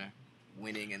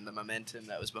winning and the momentum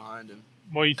that was behind him.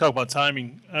 Well, you talk about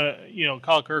timing.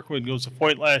 Kyle Kirkwood goes to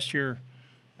Foyt last year,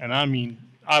 and I mean,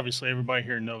 obviously everybody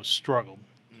here knows struggled.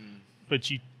 But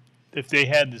if they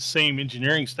had the same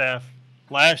engineering staff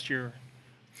last year,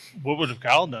 what would have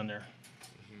Kyle done there?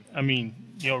 I mean,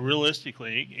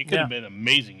 realistically, it could have been an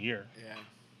amazing year.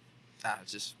 Yeah.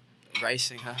 Just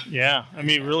racing, huh? Yeah, I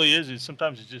mean, it really is.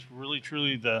 Sometimes it's just really,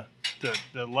 truly the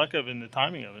luck of it and the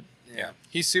timing of it. Yeah,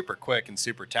 he's super quick and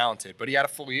super talented, but he had a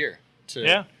full year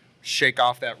to shake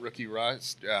off that rookie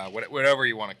rust, whatever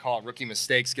you want to call it, rookie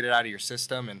mistakes, get it out of your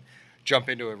system, and jump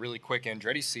into a really quick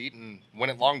Andretti seat and win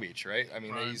at Long Beach, right? I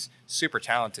mean, he's super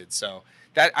talented. So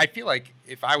that I feel like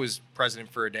if I was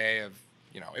president for a day of,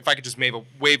 if I could just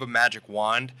wave a magic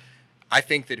wand, I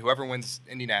think that whoever wins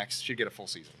Indy Next should get a full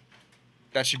season.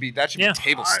 That should be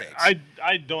table stakes.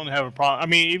 I don't have a problem. I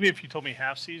mean, even if you told me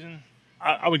half season,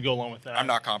 I would go along with that. I'm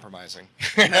not compromising.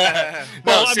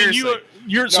 Well, I mean,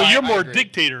 you're more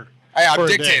dictator. I'm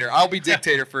dictator. I'll be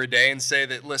dictator for a day and say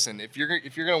that, listen, if you're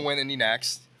gonna win Indy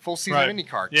Next, full season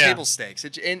IndyCar, table stakes.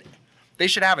 And they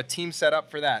should have a team set up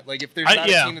for that. Like if there's not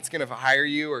a team that's gonna hire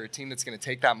you or a team that's gonna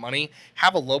take that money,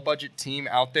 have a low budget team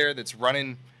out there that's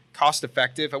running cost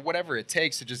effective at whatever it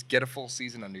takes to just get a full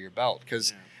season under your belt.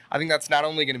 Because I think that's not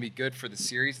only going to be good for the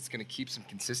series, it's going to keep some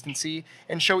consistency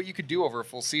and show what you could do over a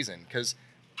full season. Because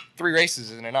 3 races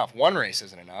isn't enough. 1 race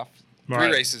isn't enough. 3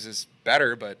 races is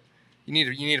better, but you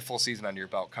need a full season under your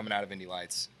belt coming out of Indy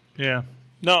Lights. Yeah.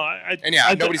 No,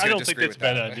 nobody's going to disagree with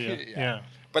that. I don't think that's a bad idea. Yeah.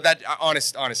 But that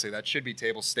honestly, that should be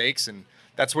table stakes, and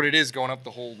that's what it is going up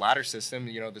the whole ladder system.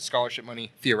 The scholarship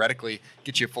money theoretically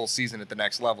gets you a full season at the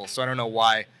next level. So I don't know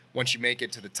why once you make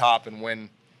it to the top and win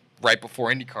right before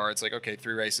IndyCar, it's like, okay,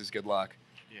 3 races, good luck.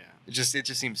 Yeah. It just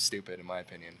seems stupid in my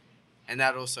opinion. And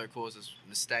that also causes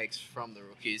mistakes from the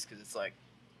rookies because it's like,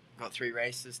 got 3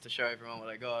 races to show everyone what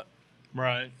I got.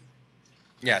 Right.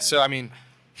 Yeah. So I mean,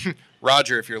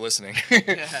 Roger, if you're listening,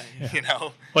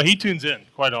 Well, he tunes in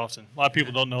quite often. A lot of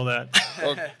people don't know that.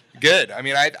 Well, good. I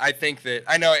mean, I think that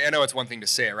I know it's one thing to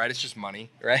say it, right? It's just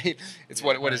money, right? It's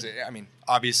what is it? I mean,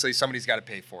 obviously somebody's got to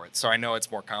pay for it. So I know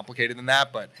it's more complicated than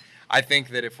that, but I think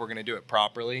that if we're going to do it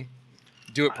properly,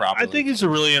 do it properly. I think it's a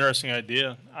really interesting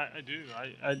idea. I do.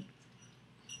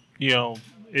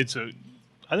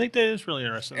 I think that is really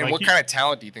interesting. And what kind of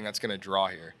talent do you think that's going to draw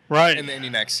here? Right. In the Indy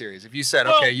Next Series? If you said,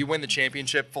 okay, you win the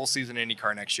championship, full season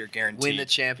IndyCar next year, guaranteed. Win the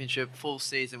championship, full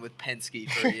season with Penske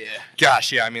for a year.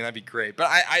 Gosh, yeah, I mean, that'd be great. But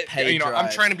I'm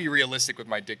drive. trying to be realistic with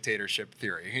my dictatorship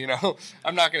theory.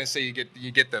 I'm not going to say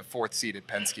you get the fourth seat at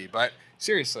Penske, but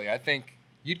seriously, I think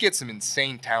you'd get some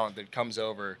insane talent that comes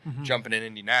over jumping in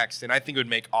Indy Next, and I think it would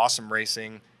make awesome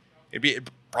racing. It'd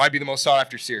probably be the most sought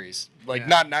after series,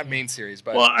 not main series,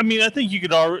 but well, I mean, I think you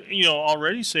could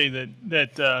already say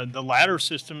that the ladder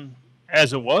system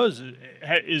as it was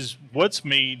is what's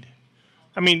made.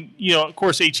 I mean, of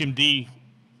course, HMD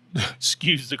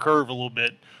skews the curve a little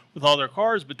bit with all their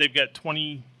cars, but they've got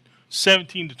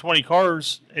 17 to 20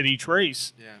 cars at each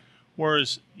race. Yeah.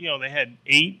 Whereas they had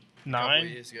 8,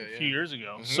 9 a few years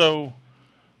ago. So,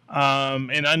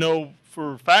 and I know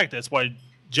for a fact that's why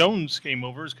Jones came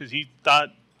over, is because he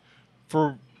thought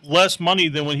for less money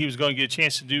than what he was going to get a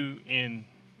chance to do and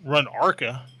run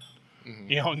ARCA,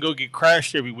 and go get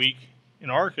crashed every week in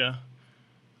ARCA,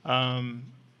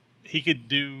 he could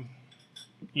do,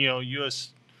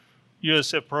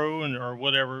 USF Pro or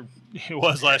whatever it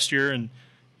was last year, and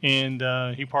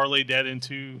he parlayed that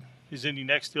into his Indy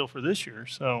Next deal for this year.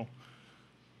 So,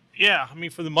 yeah, I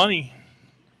mean, for the money,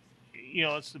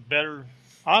 it's the better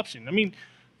option. I mean,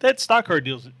 that stock car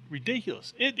deal is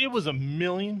ridiculous. It was $1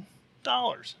 million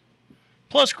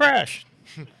plus crash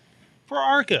for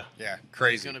ARCA. Yeah, There's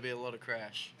crazy. going to be a lot of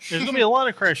crash. There's going to be a lot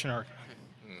of crash in ARCA.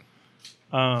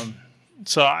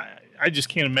 So I just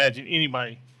can't imagine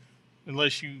anybody,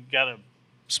 unless you got a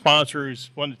sponsor who's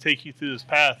wanting to take you through this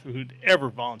path, who'd ever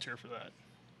volunteer for that.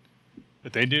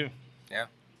 But they do. Yeah.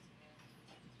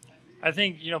 I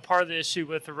think, part of the issue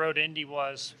with the road to Indy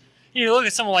was, you look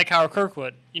at someone like Howard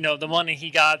Kirkwood, the money he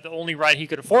got, the only ride he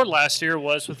could afford last year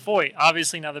was with Foyt.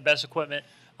 Obviously not the best equipment.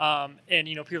 And,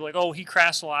 people are like, oh, he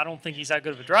crashed a lot. I don't think he's that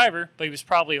good of a driver, but he was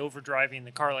probably overdriving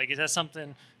the car. Like, is that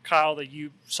something, Kyle, that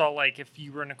you saw, like, if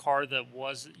you were in a car that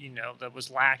was, that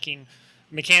was lacking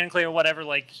mechanically or whatever,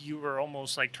 like, you were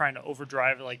almost, like, trying to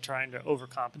overdrive it, like, trying to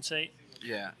overcompensate?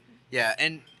 Yeah. Yeah,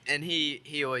 and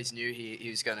he always knew he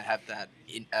was going to have that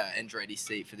Andretti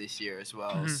seat for this year as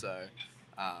well, so...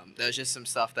 there was just some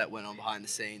stuff that went on behind the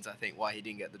scenes, I think, why he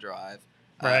didn't get the drive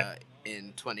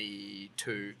in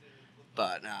 22.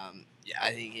 But,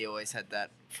 I think he always had that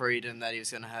freedom that he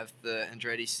was going to have the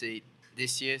Andretti seat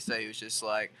this year. So he was just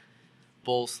like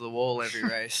balls to the wall every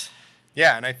race.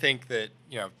 Yeah, and I think that,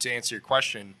 to answer your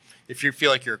question, if you feel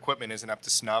like your equipment isn't up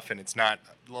to snuff and it's not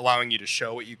allowing you to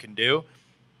show what you can do,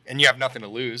 and you have nothing to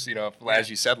lose, as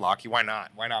you said, Lochie, why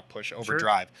not? Why not push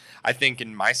overdrive? Sure. I think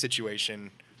in my situation...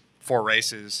 4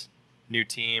 races, new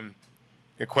team,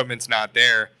 equipment's not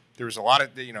there. There was a lot of,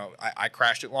 I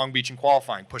crashed at Long Beach in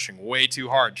qualifying, pushing way too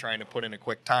hard, trying to put in a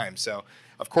quick time. So,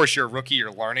 of course, you're a rookie.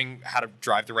 You're learning how to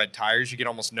drive the red tires. You get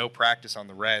almost no practice on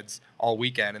the reds all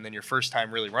weekend, and then your first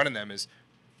time really running them is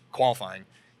qualifying.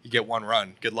 You get 1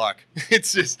 run. Good luck.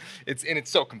 It's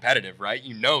so competitive, right?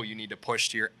 You need to push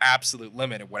to your absolute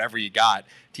limit of whatever you got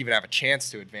to even have a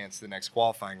chance to advance to the next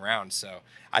qualifying round. So,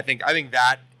 I think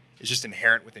that. It's just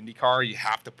inherent with IndyCar. You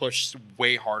have to push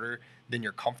way harder than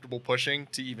you're comfortable pushing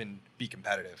to even be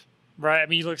competitive. Right. I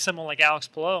mean, you look at someone like Alex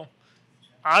Palou.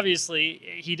 Obviously,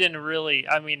 he didn't really.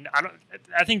 I mean,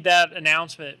 I think that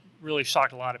announcement really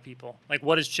shocked a lot of people. Like,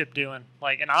 what is Chip doing?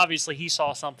 Like, and obviously he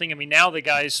saw something. I mean, now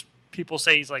people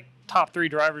say he's like top 3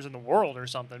 drivers in the world or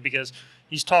something because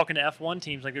he's talking to F1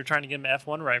 teams like they're trying to get him an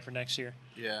F1 right for next year.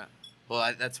 Yeah.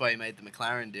 Well, that's why he made the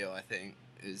McLaren deal. I think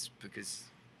is because.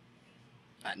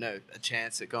 I know a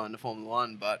chance at going to Formula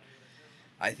One, but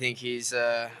I think he's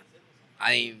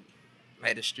made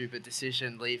a stupid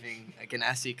decision leaving a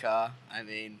Ganassi car. I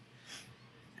mean,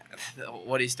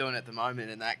 what he's doing at the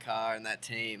moment in that car and that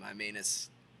team, I mean,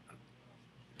 it's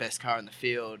best car in the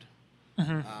field.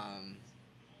 Mm-hmm.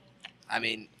 I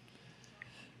mean,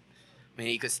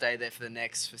 he could stay there for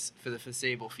the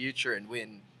foreseeable future and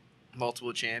win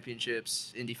multiple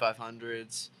championships, Indy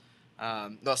 500s.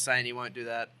 Not saying he won't do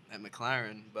that at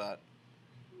McLaren, but...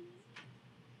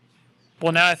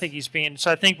 Well, now I think he's being... So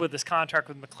I think with this contract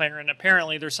with McLaren,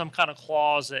 apparently there's some kind of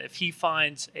clause that if he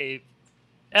finds a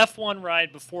F1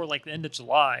 ride before, like, the end of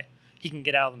July, he can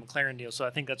get out of the McLaren deal. So I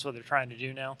think that's what they're trying to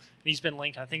do now. And he's been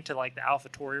linked, I think, to, like, the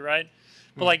AlphaTauri ride.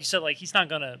 But like you said, like, he's not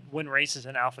going to win races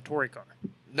in an AlphaTauri car.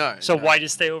 No. So why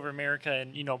just stay over America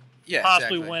and,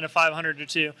 possibly exactly. win a 500 or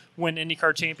 2, win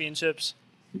IndyCar championships?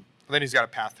 Then he's got a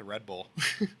path to Red Bull.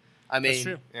 I mean, that's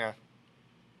true. Yeah.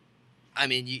 I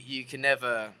mean, you can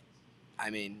never. I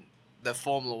mean, the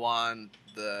Formula One,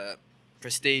 the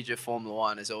prestige of Formula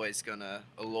One is always gonna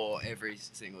allure every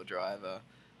single driver,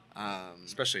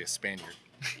 especially a Spaniard.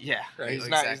 Yeah. Right? He's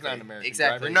exactly. not an American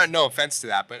Exactly. driver. No offense to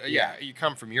that, but you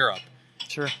come from Europe.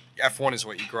 Sure. F1 is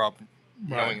what you grow up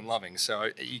knowing Right. and loving. So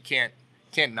you can't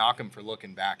knock him for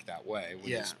looking back that way when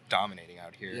Yeah. he's dominating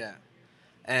out here. Yeah.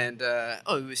 And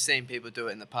we've seen people do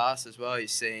it in the past as well.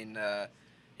 You've seen,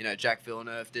 Jack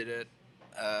Villeneuve did it.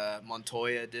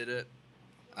 Montoya did it.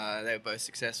 They were both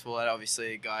successful. And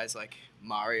obviously, guys like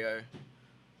Mario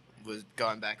was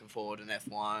going back and forward in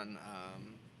F1.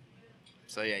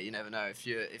 So yeah, you never know if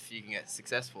you can get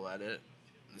successful at it.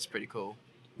 It's pretty cool.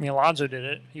 I mean, Alonso did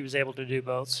it. He was able to do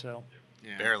both. So.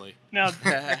 Yeah. Barely. Now,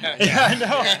 I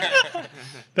know.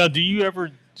 now, do you ever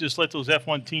just let those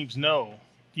F1 teams know?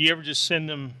 Do you ever just send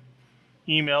them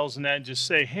emails and that and just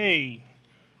say, hey,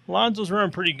 Alonso's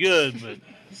running pretty good, but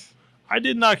I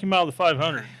did knock him out of the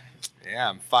 500. Yeah,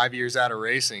 I'm 5 years out of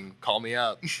racing. Call me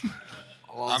up.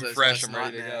 Alonso's I'm fresh. worst I'm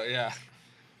ready to nightmare. go. Yeah.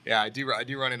 Yeah, I do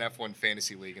run an F1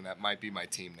 fantasy league, and that might be my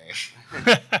team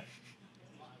name.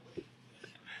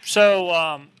 So,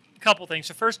 a couple things.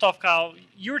 So, first off, Kyle,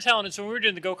 you were telling us when we were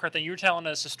doing the go-kart thing, you were telling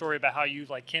us a story about how you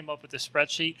came up with this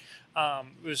spreadsheet.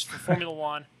 It was for Formula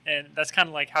One, and that's kind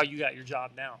of like how you got your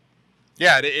job now.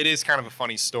 Yeah, it is kind of a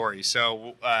funny story.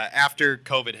 So after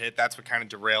COVID hit, that's what kind of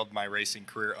derailed my racing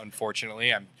career, unfortunately.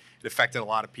 It affected a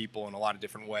lot of people in a lot of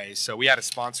different ways. So we had a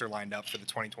sponsor lined up for the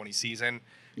 2020 season.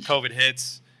 COVID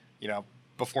hits,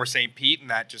 before St. Pete, and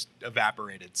that just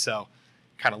evaporated. So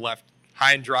kind of left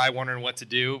high and dry, wondering what to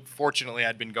do. Fortunately,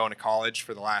 I'd been going to college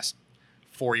for the last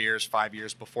 5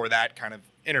 years before that, kind of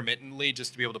intermittently,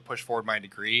 just to be able to push forward my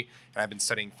degree. And I've been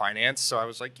studying finance. So I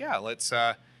was like, yeah, let's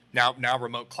now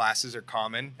remote classes are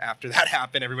common. After that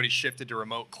happened, everybody shifted to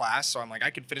remote class. So I'm like, I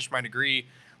could finish my degree,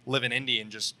 live in Indy, and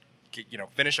just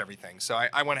finish everything. So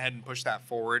I went ahead and pushed that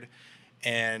forward.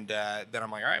 And then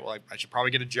I'm like, all right, well, I should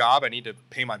probably get a job. I need to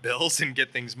pay my bills and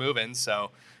get things moving.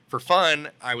 So for fun,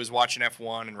 I was watching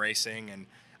F1 and racing, and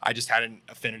I just had an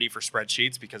affinity for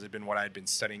spreadsheets because it'd been what I had been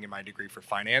studying in my degree for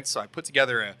finance. So I put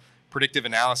together a predictive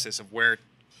analysis of where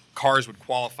cars would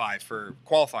qualify for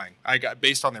qualifying. I got,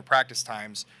 based on their practice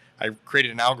times, I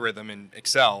created an algorithm in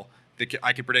Excel that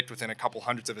I could predict within a couple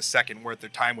hundredths of a second where their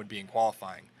time would be in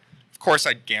qualifying. Of course,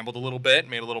 I gambled a little bit,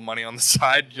 made a little money on the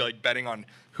side, betting on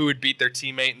who would beat their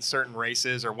teammate in certain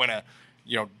races, or when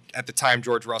at the time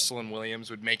George Russell and Williams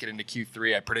would make it into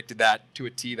Q3. I predicted that to a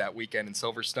T that weekend in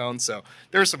Silverstone. So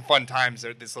there were some fun times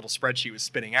that this little spreadsheet was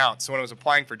spitting out. So when I was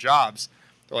applying for jobs,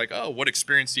 they're like, oh, what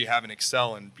experience do you have in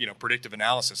Excel and predictive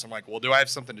analysis? I'm like, well, do I have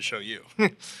something to show you?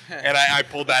 And I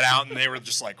pulled that out, and they were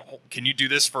just like, oh, can you do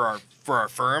this for our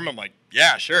firm? I'm like,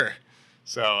 yeah, sure.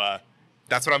 So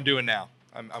that's what I'm doing now.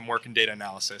 I'm working data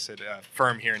analysis at a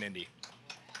firm here in Indy.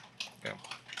 Yeah.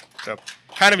 So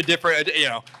kind of a different,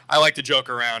 I like to joke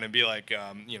around and be like,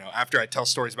 after I tell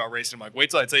stories about racing, I'm like,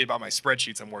 wait till I tell you about my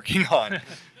spreadsheets I'm working on.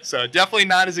 So definitely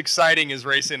not as exciting as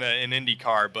racing an Indy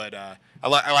car, but I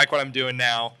like what I'm doing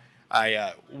now.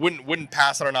 I wouldn't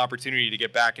pass on an opportunity to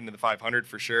get back into the 500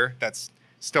 for sure. That's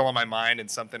still on my mind and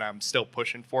something I'm still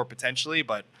pushing for potentially,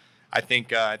 but I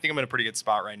think I'm in a pretty good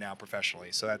spot right now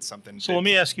professionally. So that's something. So let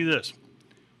me ask you this.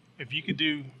 If you could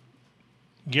do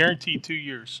guaranteed 2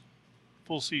 years,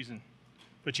 full season,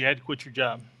 but you had to quit your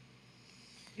job.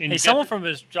 And Hey, someone from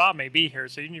his job may be here,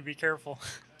 so you need to be careful.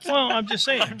 Well, I'm just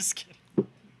saying. I'm just kidding.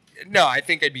 No, I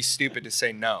think I'd be stupid to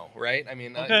say no, right? I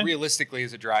mean, Okay. Realistically,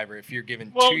 as a driver, if you're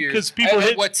given 2 years, because people at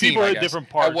hit what team, people I hit guess? different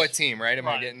parts. At what team, right? Am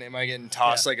I getting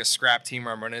tossed like a scrap team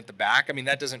where I'm running at the back? I mean,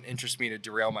 that doesn't interest me to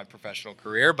derail my professional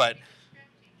career, but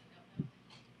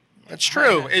it's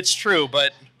true. It's true,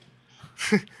 but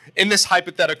in this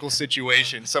hypothetical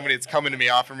situation, somebody that's coming to me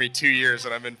offering me 2 years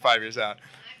and I've been 5 years out.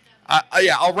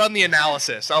 I'll run the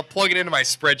analysis. I'll plug it into my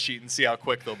spreadsheet and see how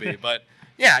quick they'll be. But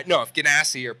yeah, no, if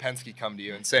Ganassi or Penske come to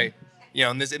you and say,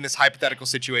 in this hypothetical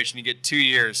situation, you get 2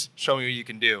 years, show me what you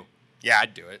can do. Yeah,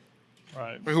 I'd do it.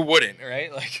 Right. But who wouldn't,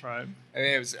 right? Right. I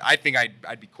mean, I think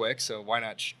I'd be quick. So why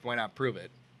not prove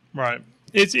it? Right.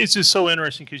 It's just so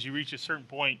interesting because you reach a certain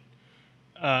point.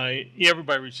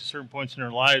 Everybody reaches certain points in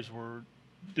their lives where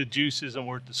the juice isn't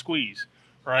worth the squeeze,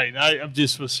 right? And I'm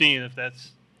just was seeing if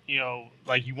that's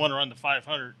like you want to run the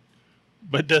 500,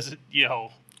 but does it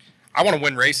I want to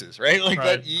win races, right? Like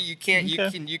Right. that. You can't.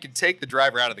 Okay. You can take the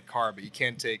driver out of the car, but you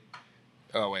can't take.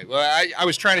 Oh wait. Well, I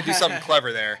was trying to do something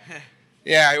clever there.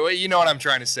 Yeah, well, you know what I'm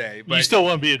trying to say. But you still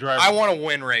want to be a driver. I want to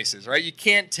win races, right? You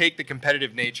can't take the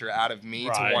competitive nature out of me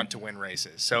Right. to want to win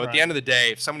races. So at Right. the end of the day,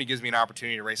 if somebody gives me an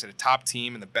opportunity to race at a top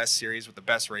team in the best series with the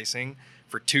best racing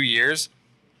for 2 years,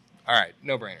 all right,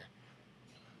 no brainer.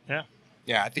 Yeah.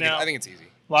 Yeah, I think it's easy.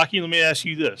 Lochie, let me ask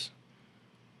you this: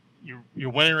 you're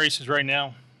winning races right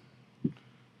now.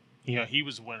 He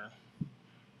was a winner.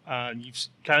 You've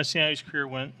kind of seen how his career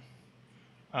went.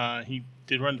 He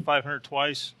did run the 500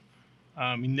 twice. He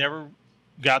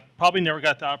probably never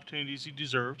got the opportunities he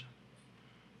deserved.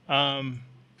 And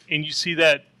you see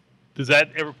that. Does that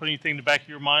ever put anything in the back of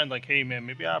your mind, like, hey man,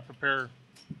 maybe I'll prepare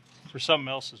for something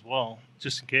else as well,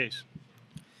 just in case?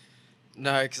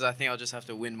 No, because I think I'll just have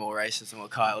to win more races than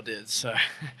what Kyle did. So,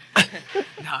 no,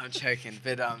 I'm joking.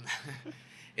 But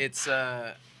it's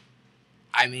I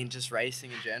mean, just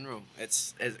racing in general.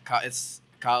 It's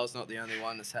Kyle's not the only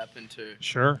one that's happened to.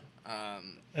 Sure.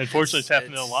 Unfortunately, it's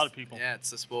happened to a lot of people. Yeah,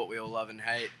 it's a sport we all love and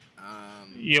hate.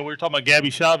 We were talking about Gabby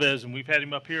Chavez, and we've had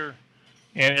him up here,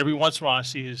 and every once in a while I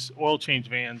see his oil change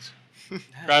vans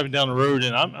driving down the road,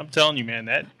 and I'm telling you, man,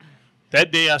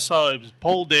 that day I saw it was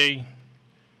pole day,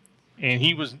 and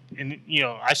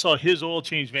I saw his oil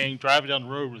change van driving down the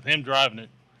road with him driving it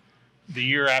the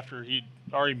year after he'd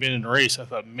already been in the race. I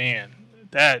thought, man,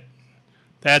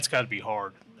 that's got to be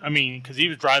hard. I mean, because he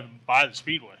was driving by the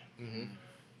speedway. Mm-hmm.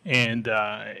 And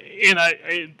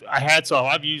I hats off.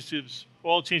 I've used his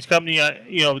oil change company.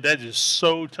 That is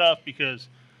so tough because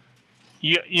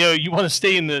you want to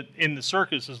stay in the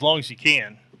circus as long as you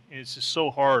can. And it's just so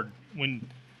hard when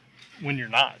you're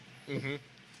not. Mm-hmm.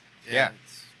 Yeah.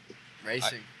 It's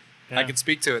racing. I can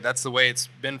speak to it. That's the way it's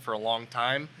been for a long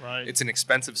time. Right. It's an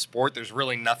expensive sport. There's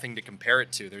really nothing to compare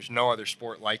it to. There's no other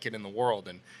sport like it in the world.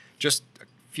 And just a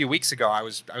few weeks ago, I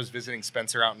was visiting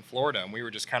Spencer out in Florida, and we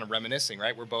were just kind of reminiscing,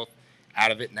 right? We're both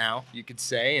out of it now, you could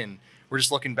say, and we're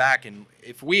just looking back. And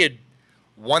if we had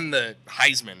won the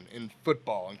Heisman in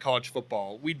football, in college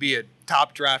football, we'd be a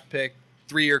top draft pick,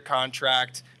 3-year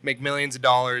contract, make millions of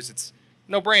dollars. It's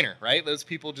no brainer, right? Those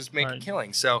people just make a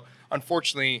killing. So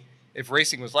unfortunately, if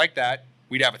racing was like that,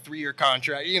 we'd have a 3-year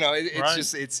contract.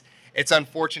 It's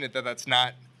unfortunate that that's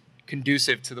not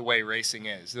conducive to the way racing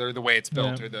is, or the way it's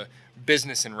built, or the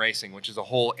business in racing, which is a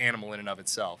whole animal in and of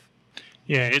itself.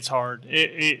 Yeah, it's hard.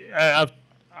 I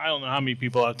don't know how many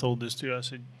people I've told this to. I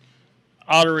said,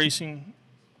 auto racing,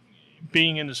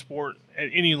 being in the sport at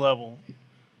any level,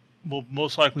 will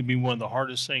most likely be one of the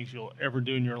hardest things you'll ever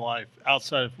do in your life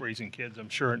outside of raising kids. I'm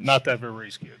sure. Not that I've ever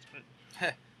raised kids, but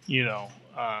it's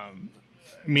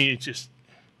just,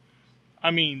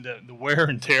 the wear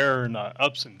and tear and the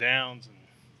ups and downs, and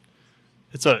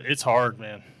it's hard,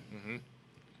 man. Mm-hmm.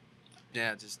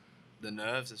 Yeah, just the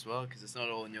nerves as well, because it's not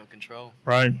all in your control.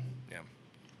 Right. Yeah.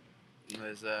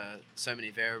 There's so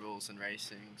many variables in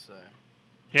racing, so.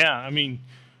 Yeah,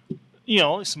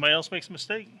 somebody else makes a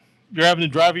mistake. You're having the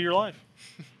drive of your life.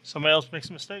 Somebody else makes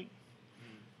a mistake.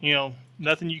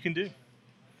 Nothing you can do.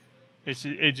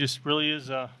 It just really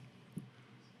is.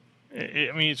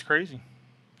 It's crazy.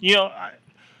 I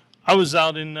was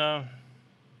out in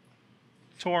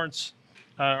Torrance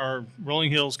or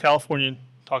Rolling Hills, California,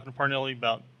 talking to Parnelli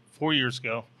about 4 years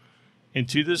ago, and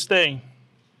to this day,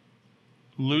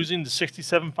 losing the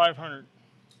 67 500,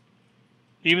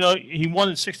 even though he won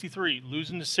in 63,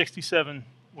 losing the 67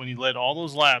 when he led all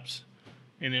those laps,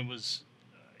 and it was,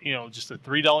 just a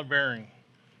 $3 bearing.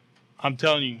 I'm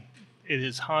telling you, it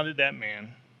has haunted that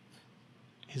man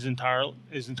his entire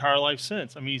life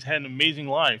since. He's had an amazing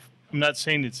life. I'm not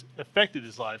saying it's affected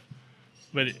his life,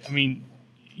 but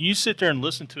you sit there and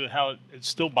listen to it, how it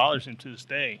still bothers him to this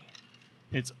day.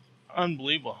 It's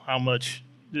unbelievable how much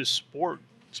this sport,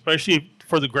 especially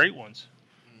for the great ones,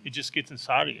 it just gets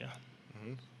inside of you.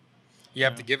 Mm-hmm. You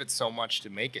have to give it so much to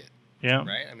make it. Yeah.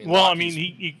 Right? He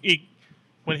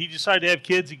when he decided to have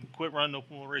kids, he quit running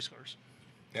open wheel race cars.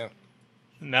 Yeah.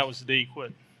 And that was the day he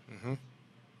quit. Mm-hmm.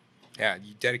 Yeah,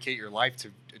 you dedicate your life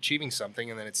to achieving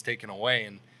something, and then it's taken away.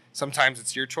 And sometimes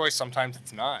it's your choice, sometimes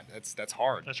it's not. That's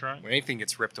hard. That's right. When anything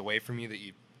gets ripped away from you that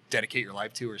you dedicate your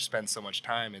life to or spend so much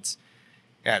time, it's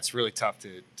really tough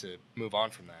to move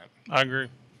on from that. I agree.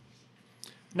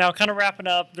 Now, kind of wrapping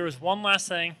up, there was one last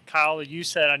thing, Kyle, that you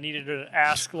said I needed to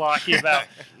ask Lochie about.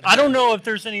 I don't know if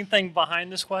there's anything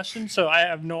behind this question, so I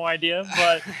have no idea,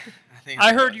 but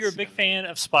I heard you're a big fan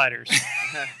of spiders.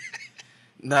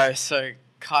 No, so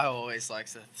Kyle always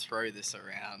likes to throw this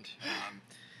around.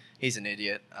 He's an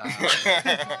idiot.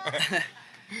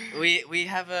 We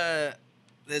have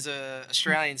there's a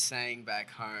Australian saying back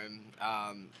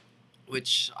home,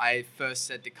 which I first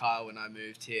said to Kyle when I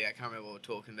moved here. I can't remember what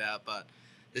we're talking about, but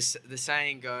the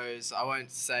saying goes, I won't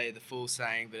say the full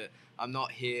saying, but I'm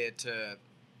not here to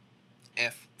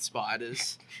F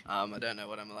spiders. I don't know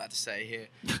what I'm allowed to say here.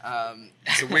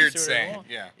 It's a weird saying.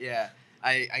 Yeah.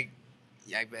 I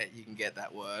bet you can get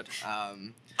that word.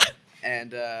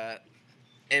 And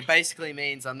it basically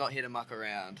means I'm not here to muck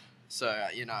around. So,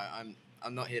 I'm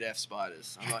not here to F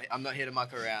spiders. I'm not here to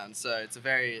muck around. So it's a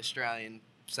very Australian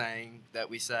saying that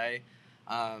we say.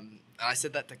 And I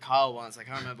said that to Kyle once. I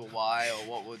can't remember why or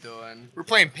what we're doing. We're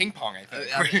playing ping pong, I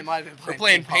think. It might have been We're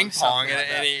playing ping pong, something like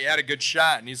and that. he had a good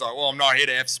shot, and he's like, "Well, I'm not here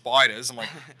to have spiders." I'm like,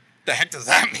 "The heck does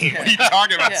that mean? What are you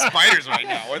talking about spiders right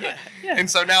now?" And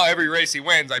so now every race he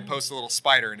wins, I post a little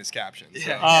spider in his caption. So,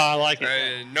 Yeah. Oh, I like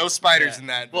it. no spiders in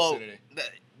that vicinity.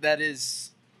 That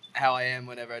is how I am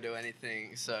whenever I do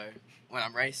anything. So when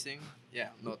I'm racing, I'm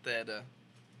not there to.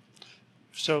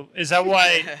 So is that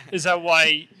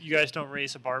why you guys don't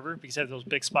race a barber, because you have those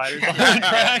big spiders on the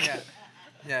track?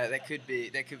 Yeah, that could be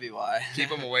why. Keep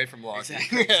him away from Lochie.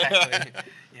 Exactly.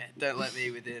 Yeah, don't let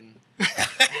me within.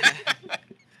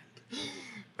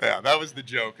 Yeah, that was the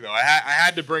joke, though. I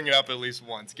had to bring it up at least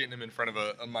once, getting him in front of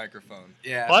a microphone.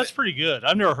 Yeah. Well, that's pretty good.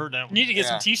 I've never heard that You one. need to get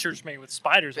some T-shirts made with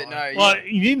spiders But on no, it. Well,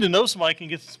 you need to know somebody can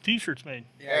get some T-shirts made.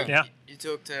 Yeah. You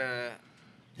talk to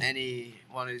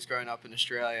anyone who's grown up in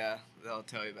Australia, they'll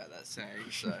tell you about that saying.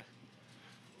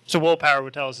 So Willpower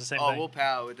would tell us the same thing. Will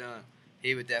Power would.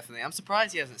 He would definitely. I'm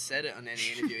surprised he hasn't said it on any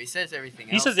interview. He says everything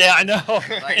else. He says, "Yeah, I know,"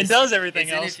 Like, and does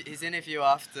everything else. His interview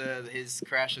after his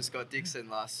crash with Scott Dixon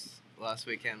last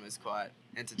weekend was quite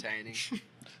entertaining.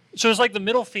 So it's like the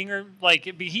middle finger, like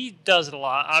he does it a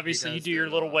lot. Obviously, you does do do your it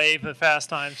a little lot. wave at Fast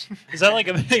Times. Is that like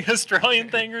a big Australian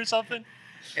thing or something?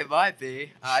 It might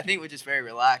be. I think we're just very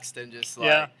relaxed and just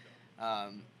like.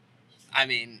 I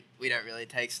mean, we don't really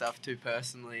take stuff too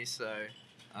personally, so.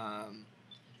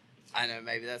 I know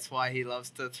maybe that's why he loves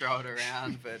to throw it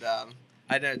around, but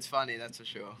I know it's funny, that's for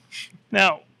sure.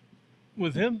 Now,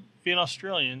 with him being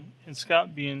Australian and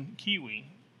Scott being Kiwi,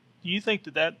 do you think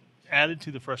that added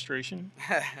to the frustration?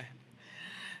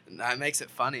 No, it makes it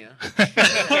funnier.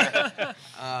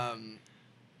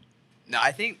 No,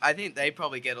 I think they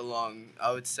probably get along.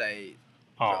 I would say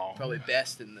probably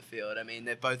best in the field. I mean,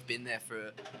 they've both been there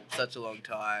for such a long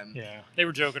time. Yeah. They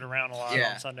were joking around a lot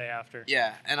Yeah. on Sunday after.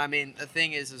 Yeah, and I mean the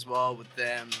thing is as well with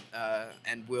them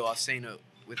and Will, I've seen it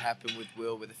happen with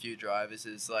Will with a few drivers,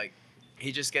 is like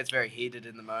he just gets very heated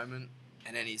in the moment,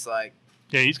 and then he's like,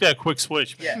 Yeah, he's got a quick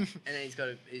switch, man. yeah, and then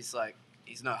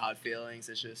he's no hard feelings.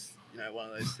 It's just one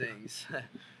of those things.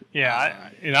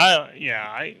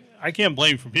 I can't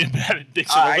blame you for being mad at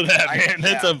Dixon over that, man.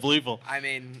 That's unbelievable. I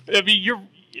mean,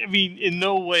 in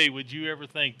no way would you ever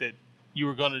think that you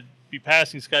were going to be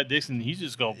passing Scott Dixon. He's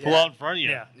just going to pull out in front of you.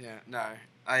 Yeah. yeah, no,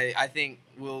 I think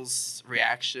Will's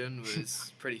reaction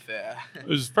was pretty fair. It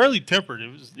was fairly tempered.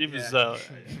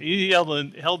 He held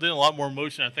in a lot more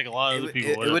emotion. I think a lot of other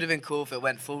people would. It would have been cool if it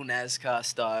went full NASCAR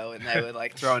style and they were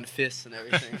like throwing fists and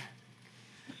everything.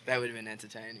 That would have been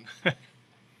entertaining.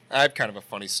 I have kind of a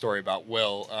funny story about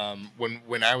Will.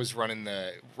 When I was running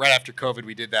right after COVID,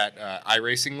 we did that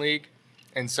iRacing League.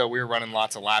 And so we were running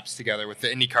lots of laps together with the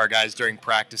IndyCar guys during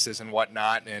practices and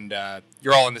whatnot. And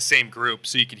you're all in the same group,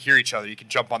 so you could hear each other. You could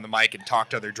jump on the mic and talk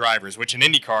to other drivers, which in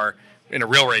IndyCar, in a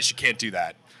real race, you can't do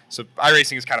that. So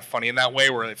iRacing is kind of funny in that way,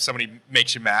 where if somebody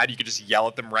makes you mad, you could just yell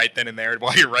at them right then and there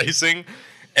while you're racing.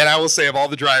 And I will say, of all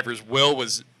the drivers, Will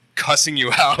was cussing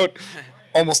you out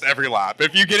almost every lap.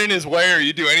 If you get in his way or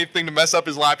you do anything to mess up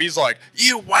his lap, he's like,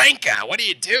 "You wanker, what are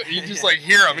you doing?" You just like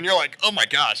hear him and you're like, "Oh my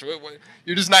gosh."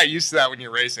 You're just not used to that when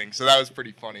you're racing. So that was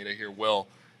pretty funny to hear Will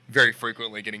very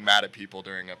frequently getting mad at people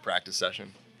during a practice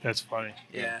session. That's funny.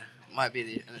 Yeah, might be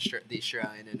the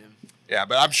Australian in him. Yeah,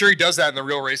 but I'm sure he does that in the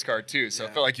real race car too. So Yeah.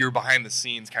 I felt like you were behind the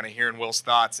scenes kind of hearing Will's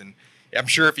thoughts. And I'm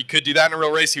sure if he could do that in a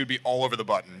real race, he would be all over the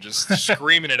button, just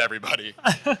screaming at everybody.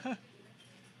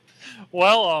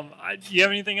 Well, do you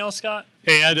have anything else, Scott?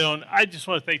 Hey, I don't. I just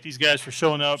want to thank these guys for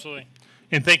showing up. Absolutely.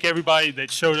 And thank everybody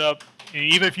that showed up. And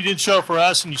even if you didn't show up for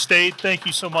us and you stayed, thank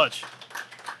you so much.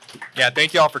 Yeah,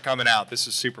 thank you all for coming out. This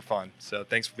was super fun. So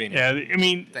thanks for being here. Yeah, I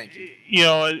mean, Thank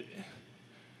you.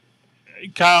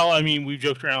 Kyle, I mean, we've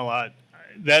joked around a lot.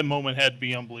 That moment had to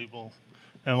be unbelievable.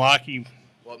 And Lochie,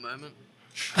 What moment?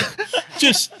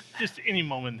 just any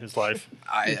moment in his life.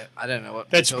 I don't know what.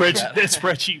 That you're talking about.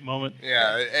 spreadsheet moment.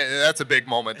 Yeah, that's a big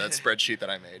moment, that spreadsheet that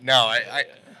I made. No,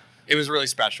 it was really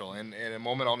special and a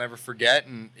moment I'll never forget.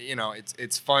 And,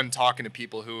 it's fun talking to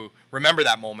people who remember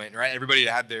that moment, right? Everybody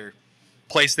had their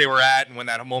place they were at, and when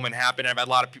that moment happened, I've had a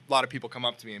lot of people come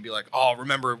up to me and be like, "Oh, I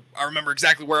remember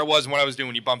exactly where I was and what I was doing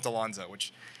when you bumped Alonso,"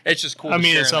 which it's just cool. I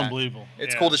mean, share it's that. unbelievable.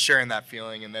 It's Yeah. cool to share in that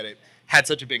feeling and that it had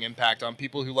such a big impact on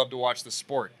people who love to watch the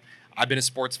sport. I've been a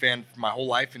sports fan for my whole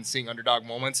life, and seeing underdog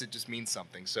moments, it just means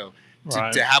something. So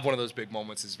Right. to have one of those big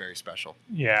moments is very special.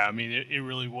 Yeah, I mean, it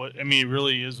really was. I mean, it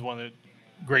really is one of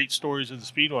the great stories of the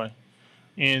Speedway.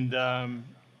 And,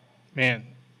 man,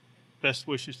 best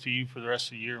wishes to you for the rest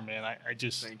of the year, man. I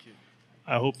just, Thank you.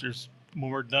 I hope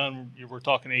when we're done, we're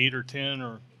talking 8 or 10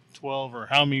 or 12 or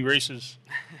how many races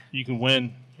you can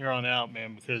win. here on out,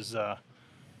 man, because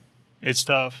it's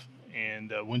tough.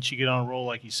 And once you get on a roll,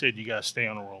 like you said, you got to stay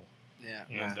on a roll. Yeah,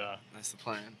 And that's the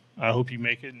plan. I hope you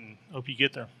make it and hope you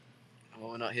get there.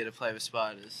 Well, we're not here to play with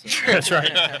spiders. So. That's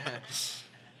right.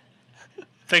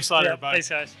 Thanks a lot, Yeah, everybody. thanks,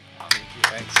 guys. Thank you.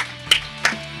 Thanks.